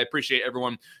got. I appreciate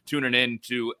everyone tuning in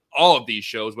to all of these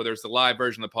shows, whether it's the live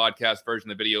version, the podcast version,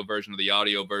 the video version, or the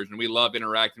audio version. We love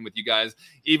interacting with you guys,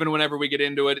 even whenever we get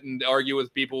into it and argue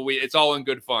with people. It's all in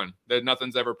good fun.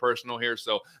 Nothing's ever personal here.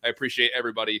 So I appreciate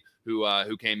everybody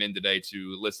who came in today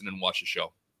to listen and watch the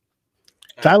show.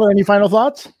 Tyler, any final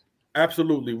thoughts?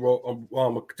 Absolutely.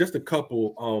 Well, just a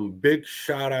couple. Big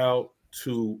shout out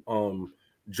to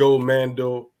Joe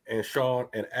Mandel and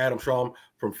Adam Shaw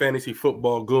from Fantasy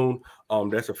Football Goon.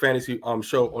 That's a fantasy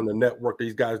show on the network.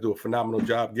 These guys do a phenomenal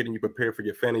job getting you prepared for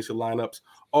your fantasy lineups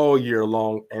all year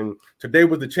long. And today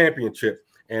was the championship,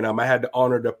 and I had the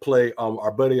honor to play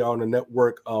our buddy on the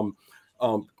network,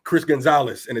 Chris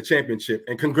Gonzalez, in the championship.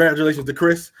 And congratulations to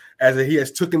Chris, as he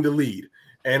has taken the lead.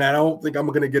 And I don't think I'm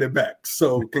going to get it back.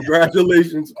 So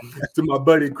congratulations to my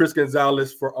buddy Chris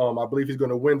Gonzalez for I believe he's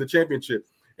going to win the championship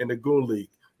in the Goon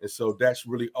League. And so that's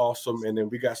really awesome. And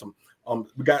then we got some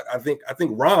I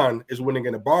think Ron is winning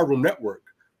in the Barroom Network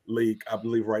League, I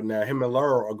believe, right now. Him and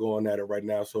Laura are going at it right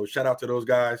now. So shout out to those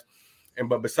guys.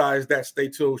 But besides that, stay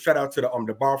tuned. Shout out to the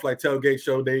Barfly Tailgate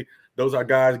Show. Those are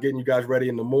guys getting you guys ready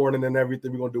in the morning and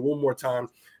everything. We're gonna do one more time.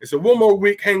 And so one more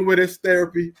week, hang with us,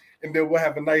 therapy, and then we'll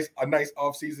have a nice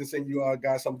off season. Send you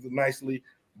guys something nicely.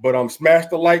 But smash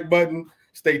the like button.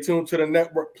 Stay tuned to the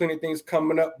network. Plenty of things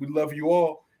coming up. We love you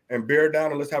all, and bear down,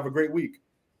 and let's have a great week.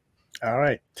 All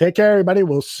right, take care, everybody.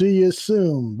 We'll see you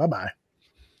soon. Bye-bye.